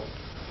asked for.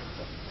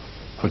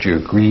 That's what you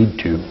agreed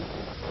to.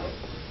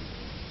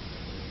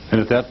 And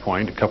at that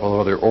point, a couple of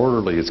other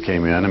orderlies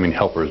came in. I mean,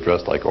 helpers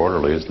dressed like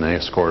orderlies, and they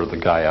escorted the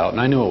guy out.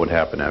 And I knew what would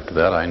happen after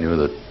that. I knew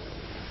that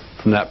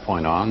from that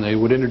point on, they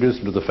would introduce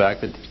him to the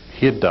fact that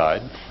he had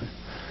died,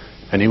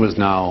 and he was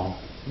now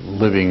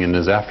living in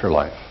his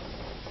afterlife.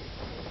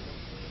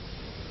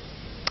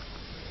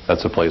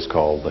 That's a place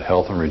called the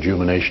Health and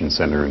Rejuvenation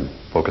Center in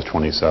Focus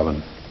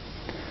 27.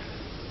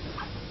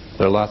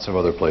 There are lots of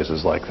other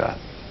places like that.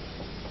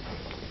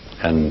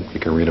 And you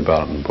can read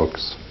about it in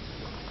books.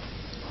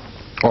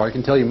 Or I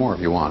can tell you more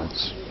if you want.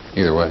 It's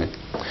either way.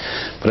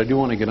 But I do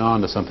want to get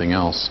on to something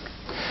else.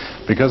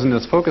 Because in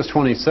this Focus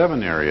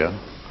 27 area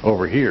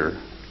over here,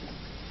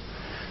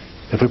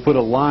 if we put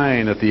a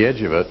line at the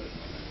edge of it,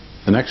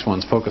 the next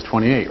one's Focus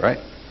 28, right?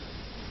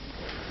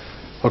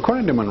 Well,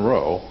 according to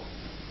Monroe,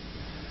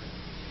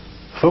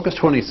 Focus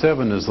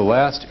 27 is the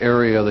last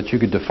area that you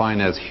could define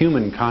as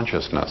human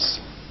consciousness.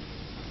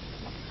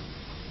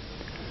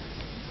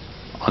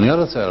 On the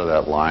other side of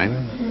that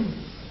line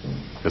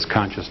is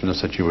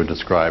consciousness that you would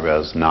describe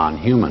as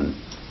non-human.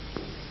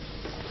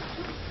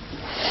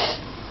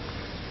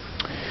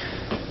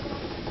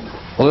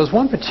 Well, there's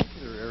one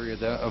particular area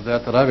of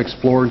that I've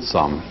explored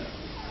some,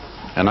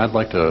 and I'd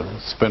like to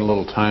spend a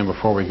little time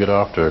before we get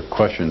off to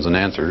questions and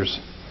answers,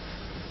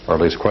 or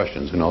at least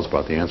questions, who knows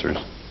about the answers,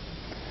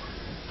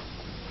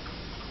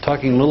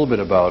 talking a little bit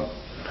about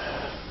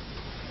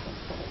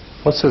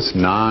what's this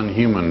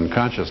non-human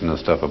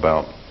consciousness stuff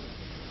about.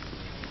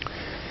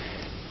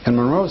 In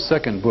Monroe's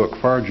second book,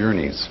 Far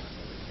Journeys,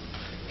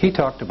 he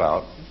talked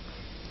about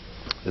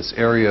this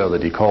area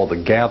that he called the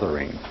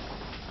gathering.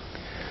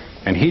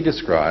 And he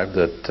described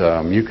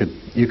that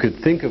you could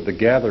think of the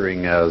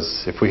gathering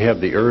as, if we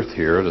have the Earth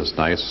here, this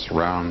nice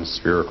round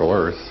spherical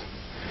Earth,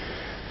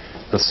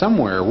 that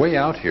somewhere way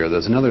out here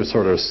there's another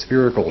sort of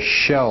spherical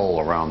shell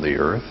around the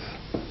Earth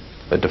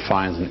that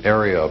defines an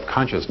area of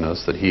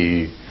consciousness that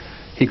he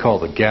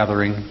called the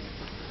gathering.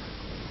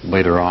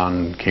 Later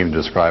on came to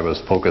describe as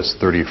Focus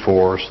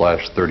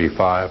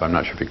 34/35. I'm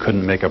not sure if he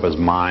couldn't make up his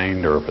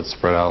mind or if it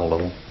spread out a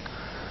little.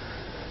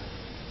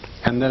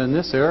 And then in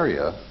this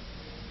area,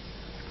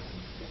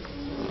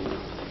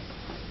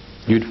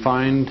 you'd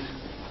find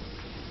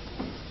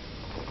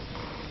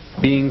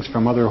beings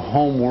from other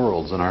home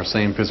worlds in our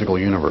same physical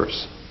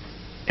universe.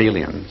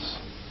 Aliens.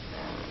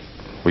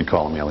 We'd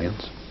call them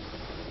aliens.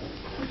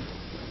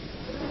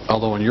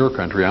 Although in your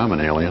country, I'm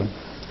an alien.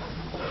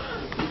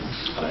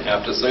 And I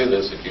have to say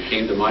this, if you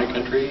came to my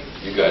country,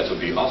 you guys would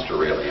be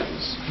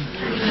Australians.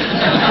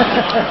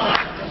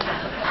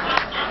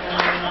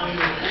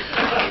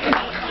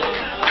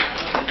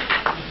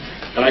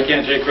 And I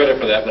can't take credit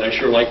for that, but I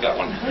sure like that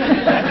one.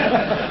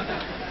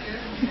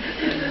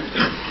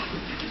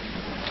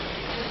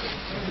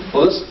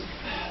 Well,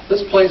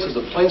 this place is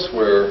a place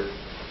where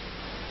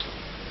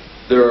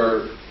there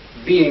are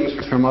beings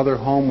from other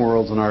home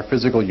worlds in our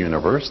physical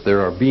universe.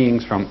 There are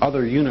beings from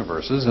other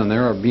universes, and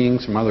there are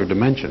beings from other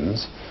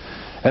dimensions.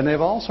 And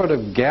they've all sort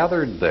of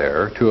gathered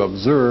there to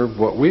observe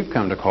what we've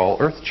come to call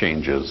earth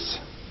changes.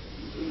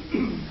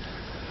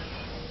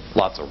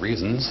 Lots of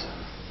reasons.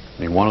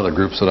 I mean, one of the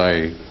groups that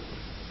I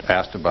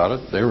asked about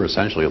it, they were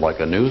essentially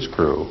like a news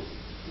crew.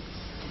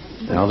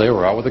 You know, they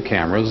were out with the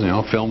cameras, you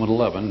know, film at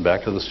 11,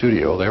 back to the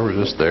studio. They were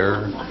just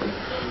there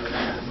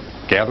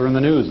gathering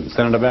the news and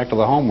sending it back to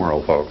the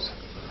homeworld folks.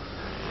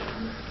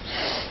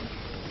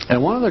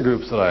 And one of the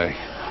groups that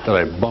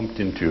I bumped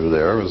into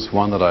there was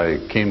one that I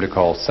came to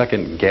call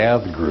Second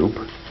Gath Group.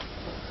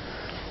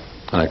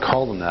 And I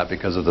called them that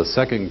because of the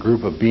second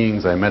group of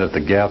beings I met at the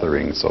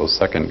gathering. So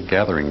Second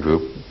Gathering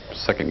Group,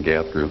 Second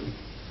Gath Group.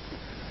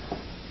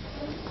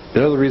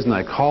 The other reason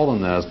I called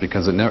them that is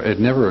because it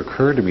never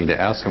occurred to me to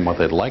ask them what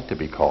they'd like to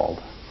be called.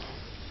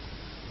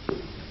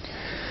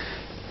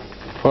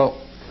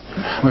 Well,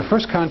 my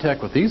first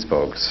contact with these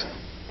folks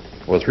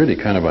was really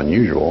kind of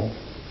unusual.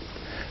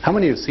 How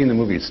many have seen the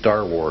movie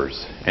Star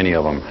Wars? Any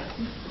of them?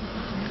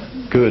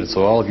 Good.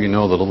 So all of you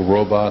know the little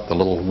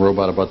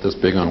robot about this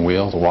big on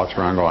wheels, walks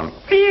around going,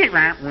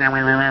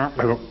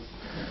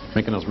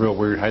 making those real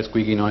weird high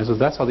squeaky noises.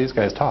 That's how these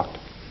guys talked.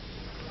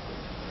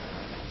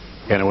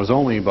 And it was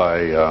only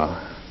by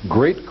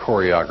great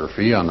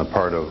choreography on the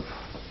part of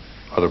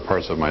other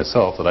parts of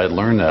myself that I'd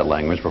learned that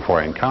language before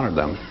I encountered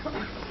them.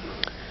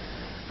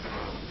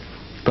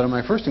 But in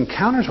my first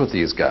encounters with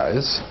these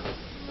guys,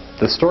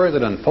 the story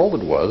that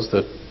unfolded was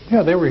that,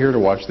 yeah, they were here to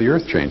watch the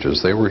earth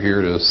changes. They were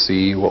here to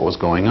see what was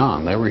going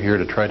on. They were here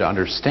to try to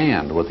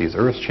understand what these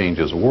earth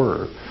changes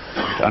were,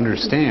 to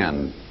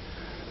understand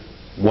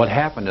what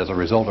happened as a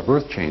result of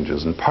earth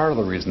changes. And part of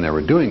the reason they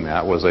were doing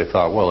that was they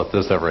thought, well, if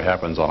this ever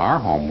happens on our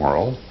home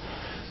world,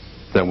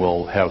 then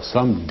we'll have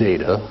some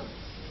data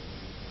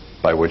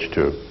by which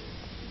to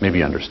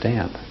maybe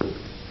understand.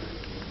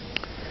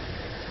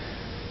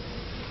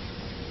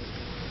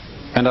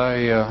 And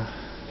I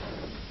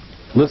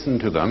listened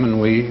to them, and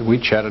we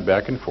chatted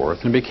back and forth,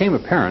 and it became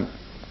apparent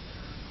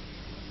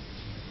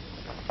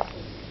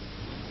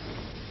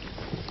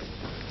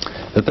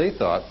that they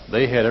thought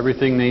they had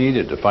everything they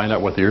needed to find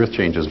out what the earth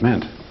changes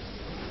meant.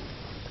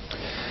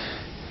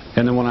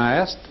 And then when I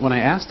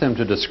asked them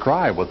to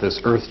describe what this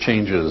earth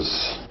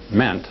changes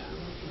meant,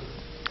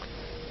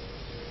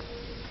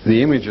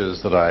 the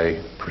images that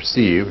I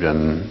perceived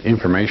and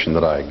information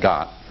that I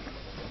got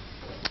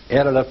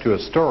added up to a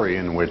story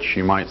in which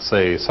you might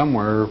say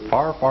somewhere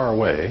far, far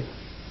away,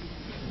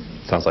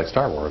 sounds like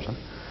Star Wars, huh?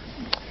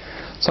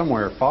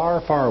 Somewhere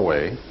far, far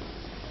away,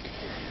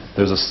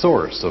 there's a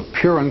source of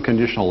pure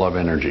unconditional love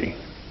energy.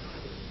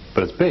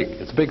 But it's big.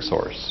 It's a big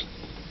source.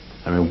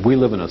 I mean, we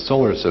live in a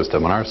solar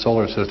system, and our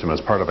solar system is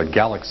part of a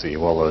galaxy.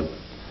 Well,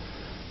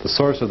 the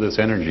source of this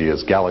energy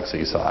is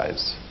galaxy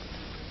size,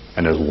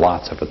 and there's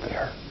lots of it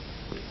there.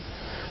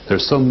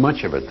 There's so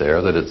much of it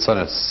there that it sort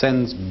of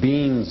sends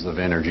beams of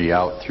energy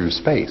out through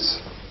space.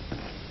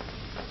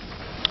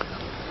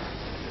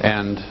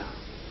 And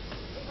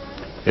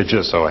it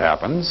just so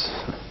happens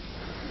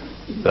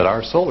that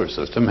our solar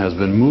system has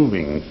been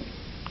moving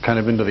kind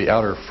of into the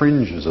outer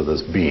fringes of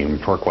this beam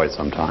for quite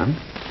some time.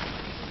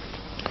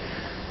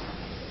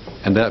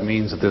 And that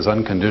means that this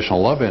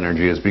unconditional love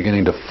energy is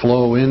beginning to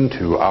flow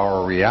into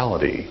our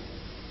reality.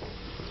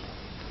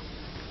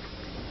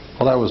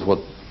 Well,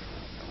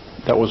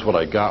 that was what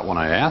I got when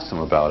I asked them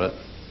about it.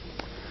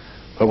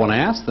 But when I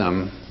asked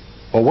them,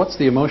 well, what's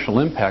the emotional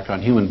impact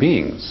on human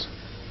beings?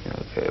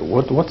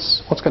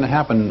 What's going to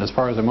happen as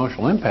far as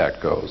emotional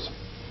impact goes?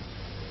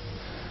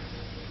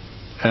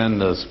 And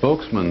the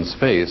spokesman's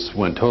face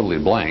went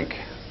totally blank,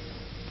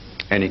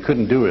 and he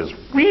couldn't do his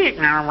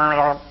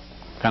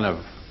kind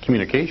of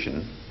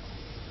communication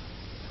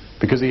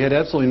because he had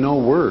absolutely no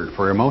word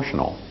for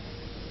emotional.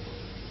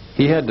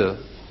 He had to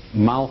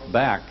mouth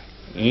back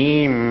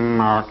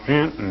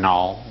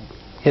emotional.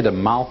 He had to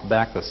mouth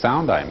back the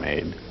sound I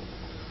made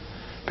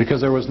because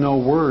there was no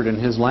word in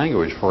his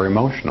language for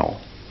emotional.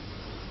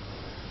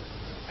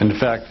 In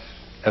fact,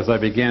 as I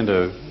began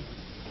to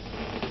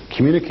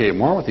communicate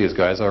more with these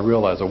guys, I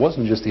realized it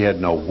wasn't just he had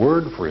no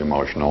word for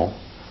emotional.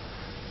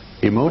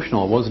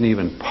 Emotional wasn't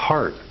even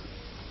part.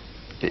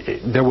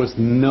 There was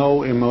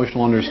no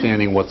emotional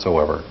understanding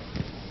whatsoever.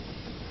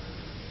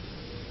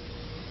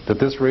 That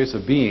this race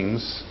of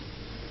beings,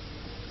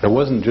 it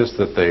wasn't just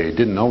that they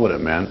didn't know what it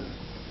meant.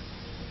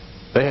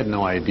 They had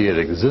no idea it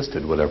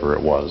existed, whatever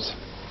it was.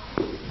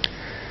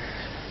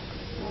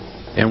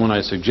 And when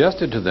I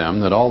suggested to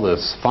them that all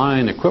this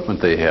fine equipment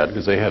they had,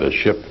 because they had a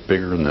ship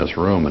bigger than this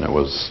room, and it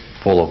was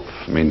full of,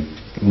 I mean,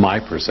 my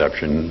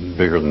perception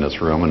bigger than this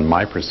room, and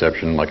my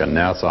perception like a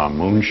NASA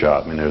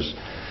moonshot. I mean, there's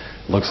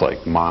looks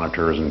like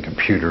monitors and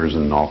computers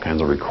and all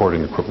kinds of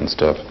recording equipment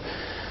stuff.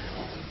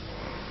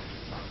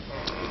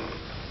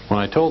 When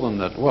I told them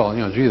that, well,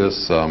 you know, gee,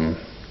 this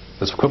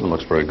equipment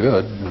looks very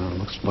good, you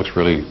know, looks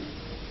really,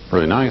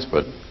 really nice,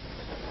 but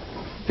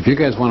if you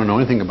guys want to know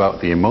anything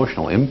about the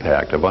emotional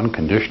impact of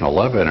unconditional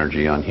love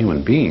energy on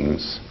human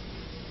beings,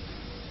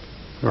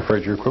 I'm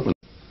afraid your equipment's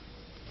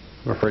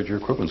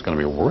going to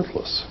be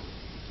worthless.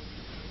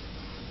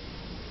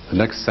 The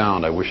next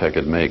sound I wish I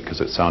could make,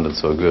 because it sounded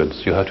so good,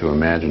 so you'll have to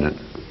imagine it.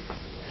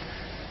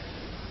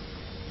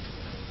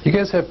 You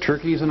guys have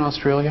turkeys in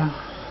Australia?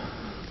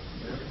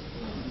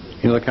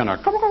 You know the kind of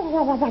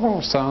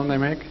sound they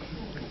make?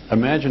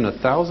 Imagine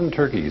 1,000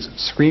 turkeys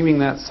screaming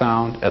that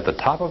sound at the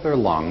top of their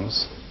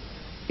lungs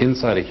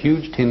inside a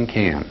huge tin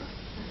can.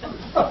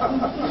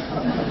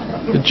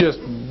 It just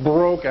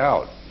broke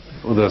out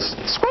with this.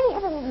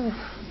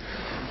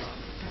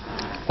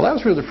 Well, that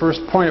was really the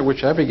first point at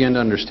which I began to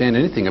understand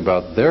anything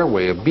about their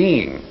way of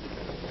being.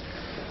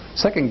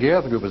 Second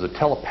gather group is a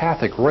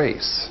telepathic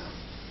race.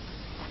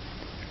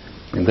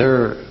 And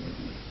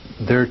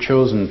their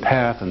chosen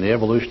path and the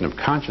evolution of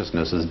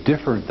consciousness is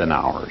different than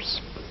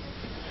ours.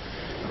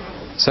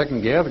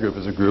 Second gather group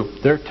is a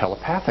group, they're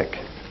telepathic.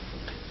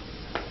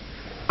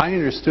 I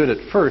understood at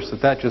first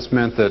that just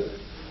meant that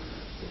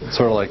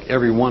sort of like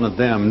every one of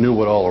them knew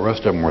what all the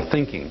rest of them were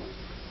thinking.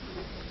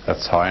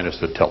 That's how I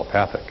understood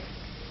telepathic.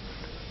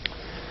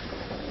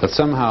 That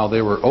somehow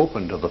they were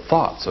open to the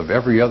thoughts of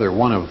every other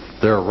one of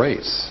their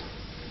race.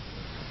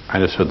 I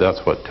understood that's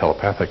what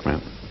telepathic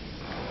meant.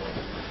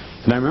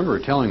 And I remember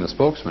telling the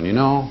spokesman, you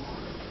know,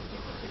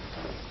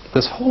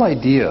 this whole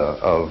idea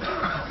of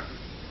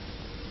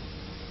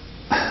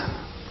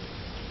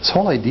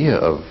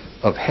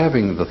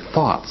having the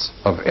thoughts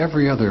of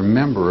every other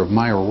member of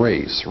my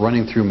race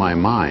running through my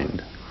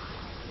mind,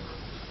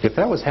 if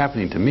that was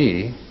happening to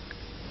me,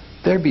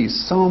 there'd be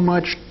so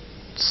much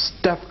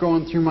stuff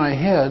going through my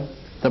head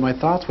that my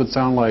thoughts would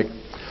sound like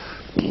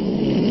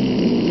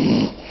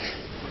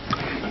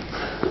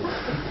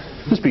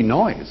just be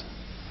noise.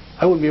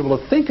 I wouldn't be able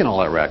to think in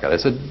all that racket. I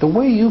said, the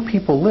way you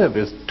people live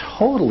is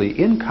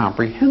totally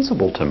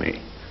incomprehensible to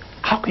me.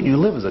 How can you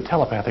live as a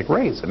telepathic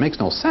race? It makes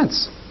no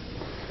sense.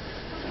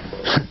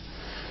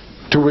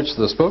 To which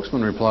the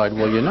spokesman replied,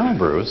 well, you know,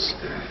 Bruce,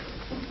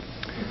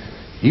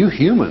 you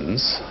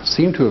humans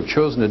seem to have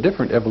chosen a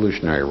different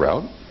evolutionary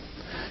route.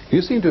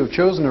 You seem to have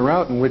chosen a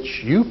route in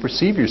which you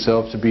perceive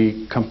yourselves to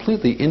be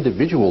completely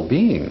individual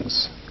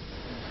beings.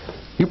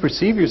 You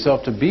perceive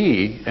yourself to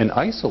be an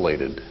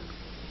isolated,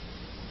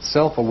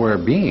 self-aware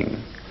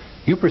being.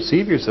 You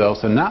perceive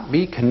yourselves to not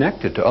be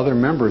connected to other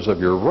members of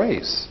your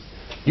race.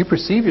 You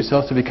perceive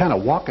yourselves to be kind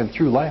of walking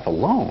through life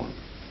alone.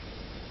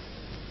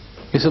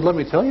 He said, let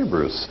me tell you,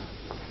 Bruce,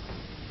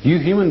 you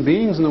human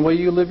beings and the way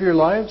you live your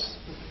lives,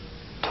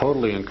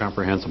 totally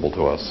incomprehensible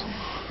to us.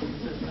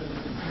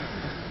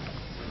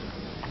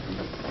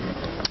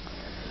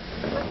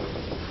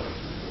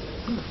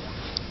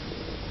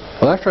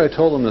 Well, after I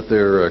told them that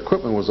their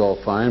equipment was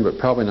all fine, but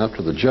probably not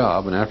for the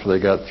job, and after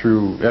they got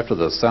through, after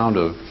the sound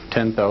of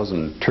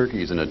 10,000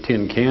 turkeys in a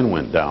tin can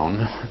went down,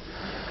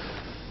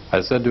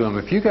 I said to them,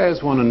 if you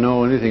guys want to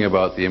know anything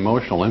about the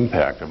emotional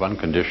impact of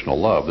unconditional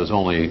love, there's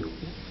only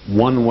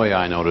one way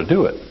I know to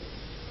do it.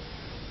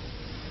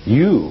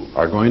 You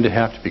are going to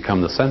have to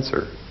become the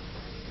sensor.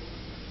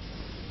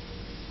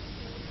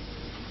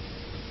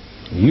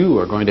 You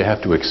are going to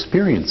have to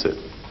experience it.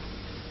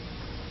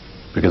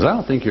 Because I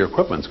don't think your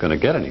equipment's going to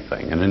get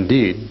anything. And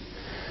indeed,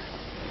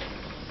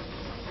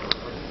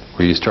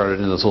 we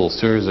started in this little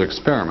series of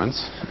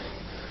experiments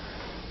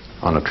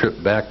on a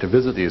trip back to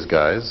visit these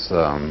guys.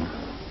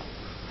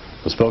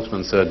 The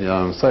spokesman said,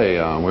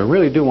 we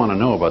really do want to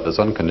know about this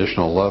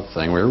unconditional love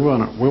thing. We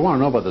want to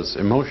know about this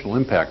emotional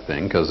impact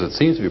thing, because it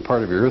seems to be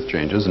part of your earth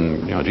changes,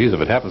 and geez, if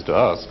it happens to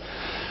us,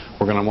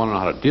 we're going to want to know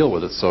how to deal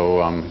with it.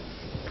 So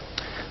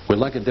we'd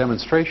like a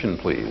demonstration,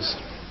 please.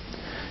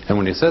 And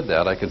when he said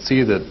that, I could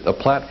see that a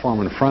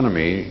platform in front of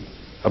me,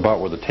 about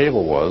where the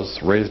table was,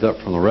 raised up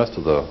from the rest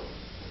of the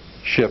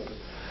ship,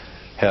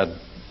 had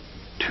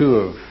two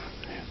of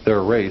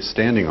their race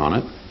standing on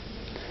it.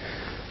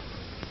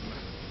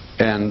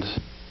 And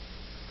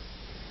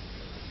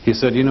he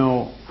said,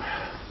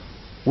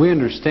 we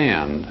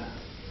understand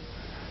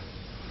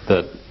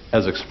that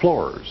as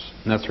explorers,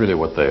 and that's really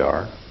what they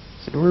are,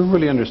 we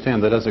really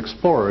understand that as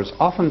explorers,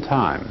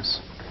 oftentimes,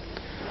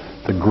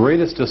 the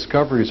greatest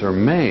discoveries are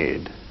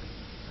made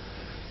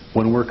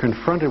when we're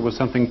confronted with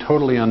something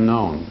totally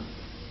unknown.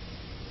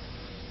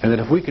 And that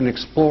if we can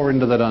explore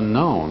into that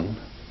unknown,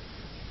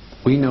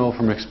 we know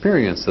from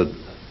experience that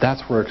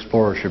that's where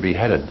explorers should be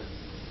headed,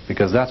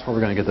 because that's where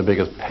we're going to get the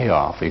biggest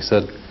payoff. He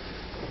said,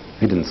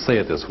 he didn't say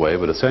it this way,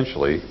 but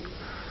essentially,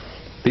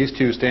 these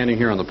two standing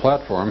here on the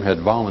platform had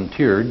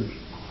volunteered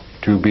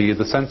to be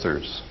the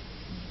sensors.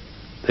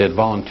 They had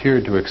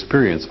volunteered to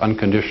experience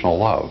unconditional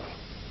love.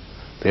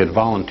 They had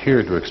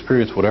volunteered to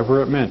experience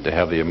whatever it meant to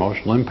have the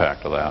emotional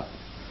impact of that.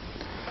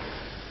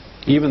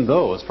 Even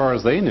though, as far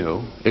as they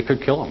knew, it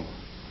could kill them.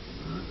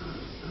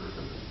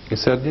 He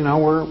said,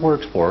 we're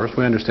explorers.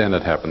 We understand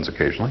that happens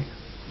occasionally.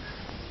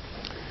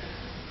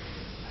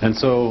 And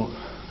so,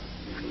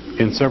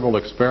 in several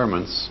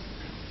experiments,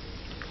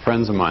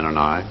 friends of mine and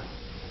I,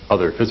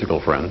 other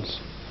physical friends,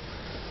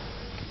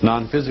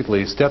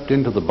 non-physically stepped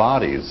into the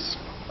bodies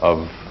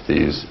of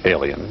these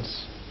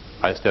aliens.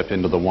 I stepped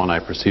into the one I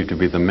perceived to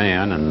be the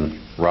man, and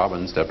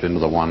Robin stepped into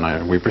the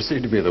one we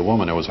perceived to be the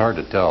woman. It was hard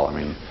to tell.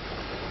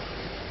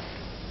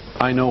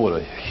 I know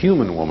what a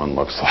human woman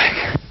looks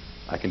like.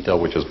 I can tell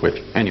which is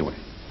which. Anyway,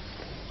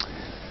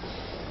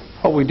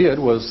 what we did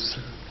was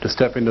to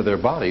step into their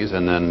bodies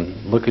and then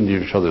look into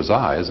each other's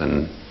eyes.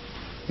 And,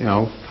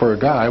 for a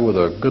guy with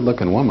a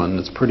good-looking woman,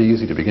 it's pretty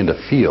easy to begin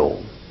to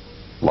feel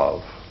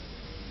love.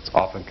 It's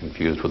often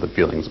confused with the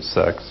feelings of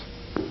sex.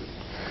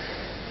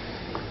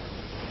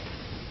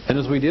 And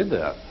as we did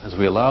that, as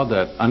we allowed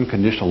that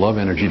unconditional love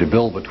energy to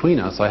build between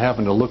us, I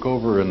happened to look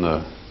over in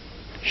the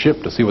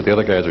ship to see what the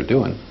other guys are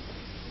doing.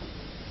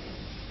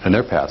 And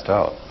they're passed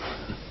out.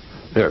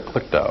 They're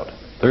clicked out.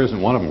 There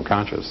isn't one of them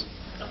conscious.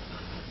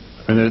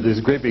 And these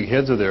great big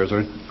heads of theirs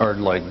are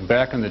like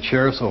back in the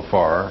chair so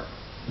far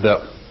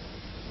that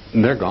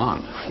they're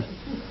gone.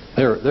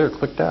 They're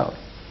clicked out.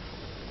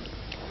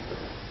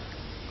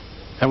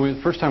 And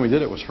the first time we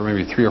did it was for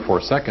maybe 3 or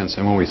 4 seconds,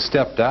 and when we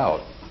stepped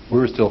out, we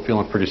were still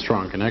feeling a pretty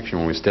strong connection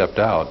when we stepped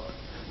out.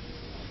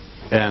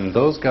 And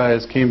those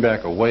guys came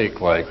back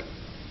awake like,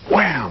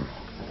 wham!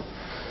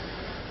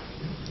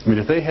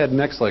 If they had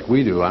necks like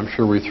we do, I'm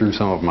sure we threw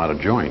some of them out of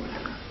joint.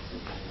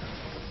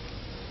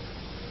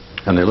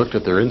 And they looked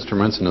at their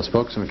instruments, and the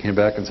spokesman came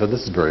back and said,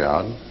 this is very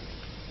odd.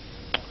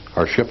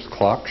 Our ship's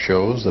clock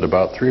shows that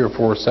about 3 or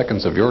 4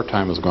 seconds of your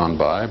time has gone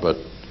by, but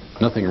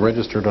nothing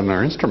registered on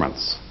our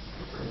instruments.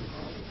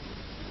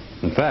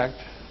 In fact,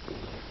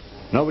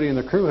 nobody in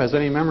the crew has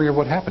any memory of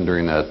what happened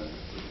during that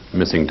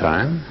missing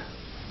time.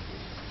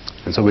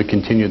 And so we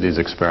continued these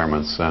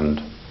experiments, and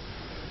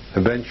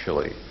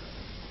eventually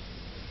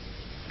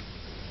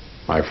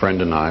my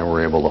friend and I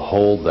were able to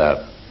hold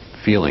that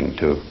feeling,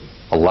 to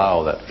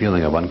allow that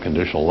feeling of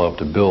unconditional love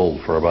to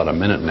build for about 1.5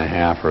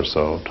 minutes or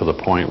so, to the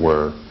point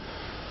where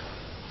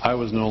I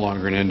was no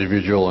longer an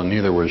individual and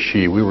neither was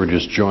she. We were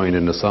just joined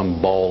into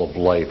some ball of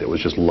light that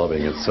was just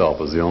loving itself,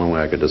 is the only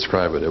way I could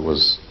describe it. It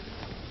was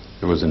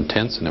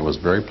intense, and it was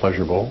very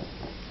pleasurable.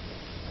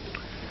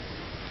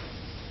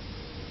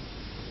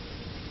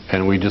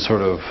 And we just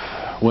sort of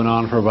went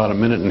on for about 1.5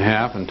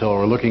 minutes until we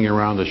were looking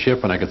around the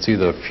ship, and I could see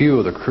that a few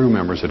of the crew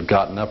members had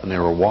gotten up and they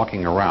were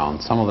walking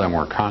around. Some of them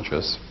were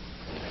conscious.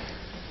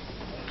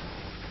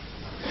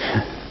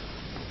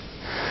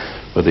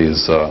 with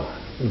these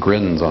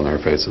grins on their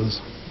faces.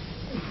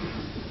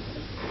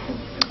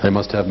 They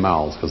must have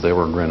mouths because they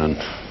were grinning.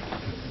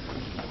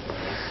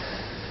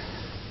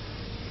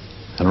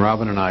 And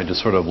Robin and I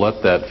just sort of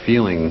let that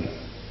feeling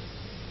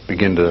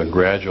begin to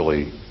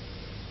gradually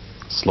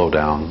slow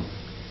down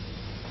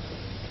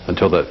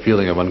until that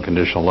feeling of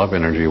unconditional love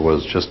energy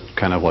was just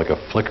kind of like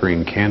a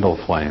flickering candle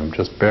flame,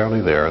 just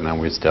barely there, and then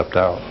we stepped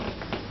out.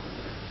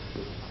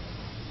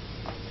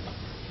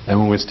 And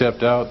when we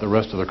stepped out, the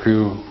rest of the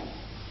crew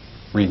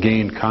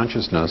regained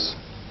consciousness,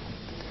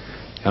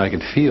 and I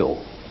could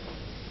feel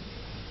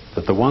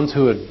that the ones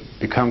who had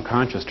become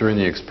conscious during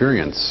the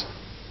experience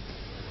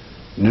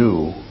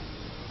knew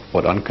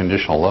what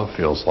unconditional love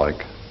feels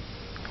like.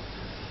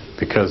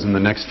 Because in the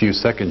next few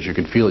seconds you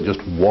could feel it just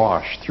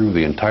wash through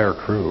the entire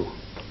crew.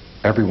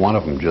 Every one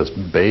of them just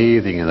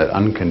bathing in that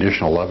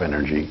unconditional love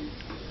energy.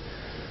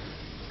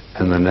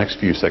 And in the next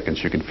few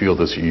seconds you could feel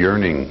this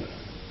yearning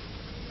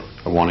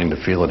of wanting to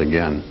feel it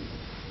again.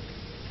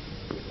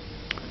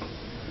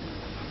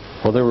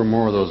 Well, there were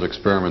more of those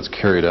experiments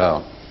carried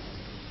out.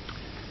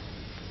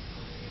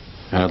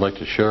 And I'd like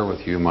to share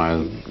with you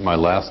my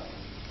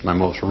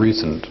most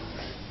recent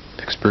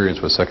experience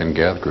with Second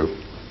Gath Group.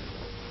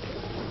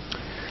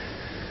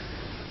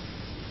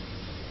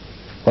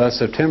 Last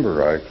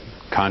September I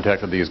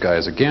contacted these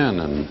guys again,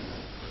 and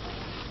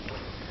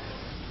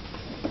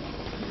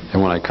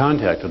when I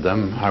contacted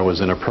them I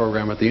was in a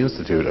program at the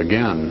Institute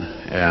again,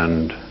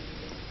 and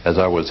as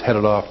I was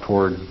headed off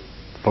toward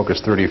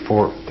Focus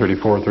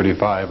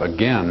 34-35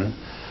 again,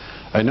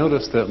 I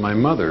noticed that my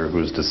mother,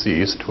 who's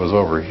deceased, was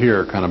over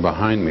here kind of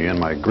behind me, and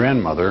my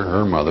grandmother,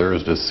 her mother,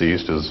 is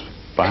deceased, is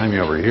behind me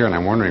over here, and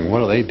I'm wondering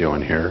what are they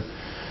doing here?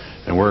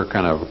 And we're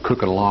kind of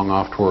cooking along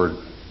off toward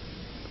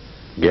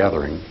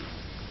gathering.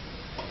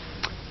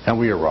 And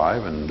we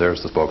arrive, and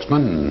there's the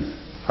spokesman, and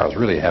I was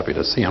really happy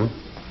to see him.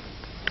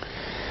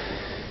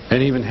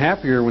 And even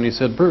happier when he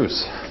said,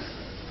 Bruce,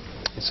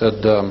 he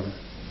said,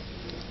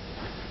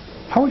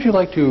 how would you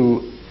like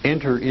to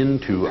enter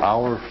into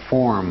our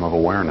form of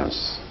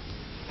awareness?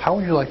 How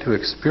would you like to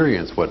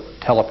experience what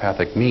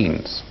telepathic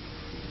means?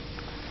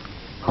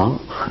 Huh?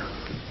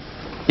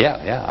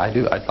 Yeah, I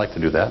do. I'd like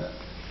to do that.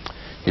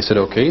 He said,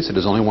 okay. He said,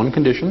 there's only one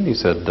condition. He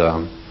said,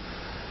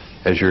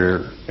 as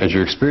you're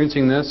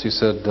experiencing this, he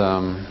said,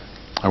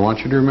 I want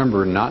you to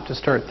remember not to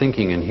start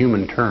thinking in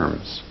human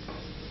terms.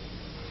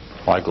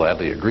 Well, I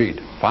gladly agreed.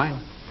 Fine.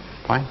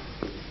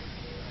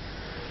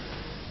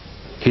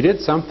 He did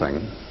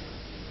something.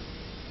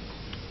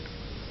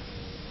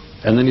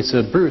 And then he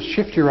said, Bruce,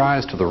 shift your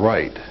eyes to the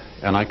right.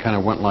 And I kind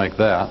of went like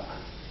that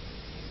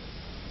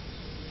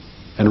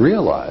and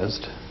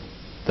realized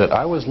that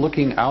I was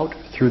looking out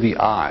through the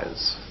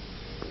eyes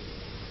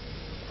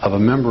of a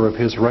member of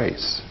his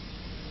race.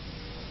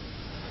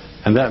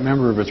 And that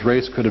member of his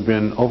race could have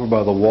been over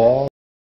by the wall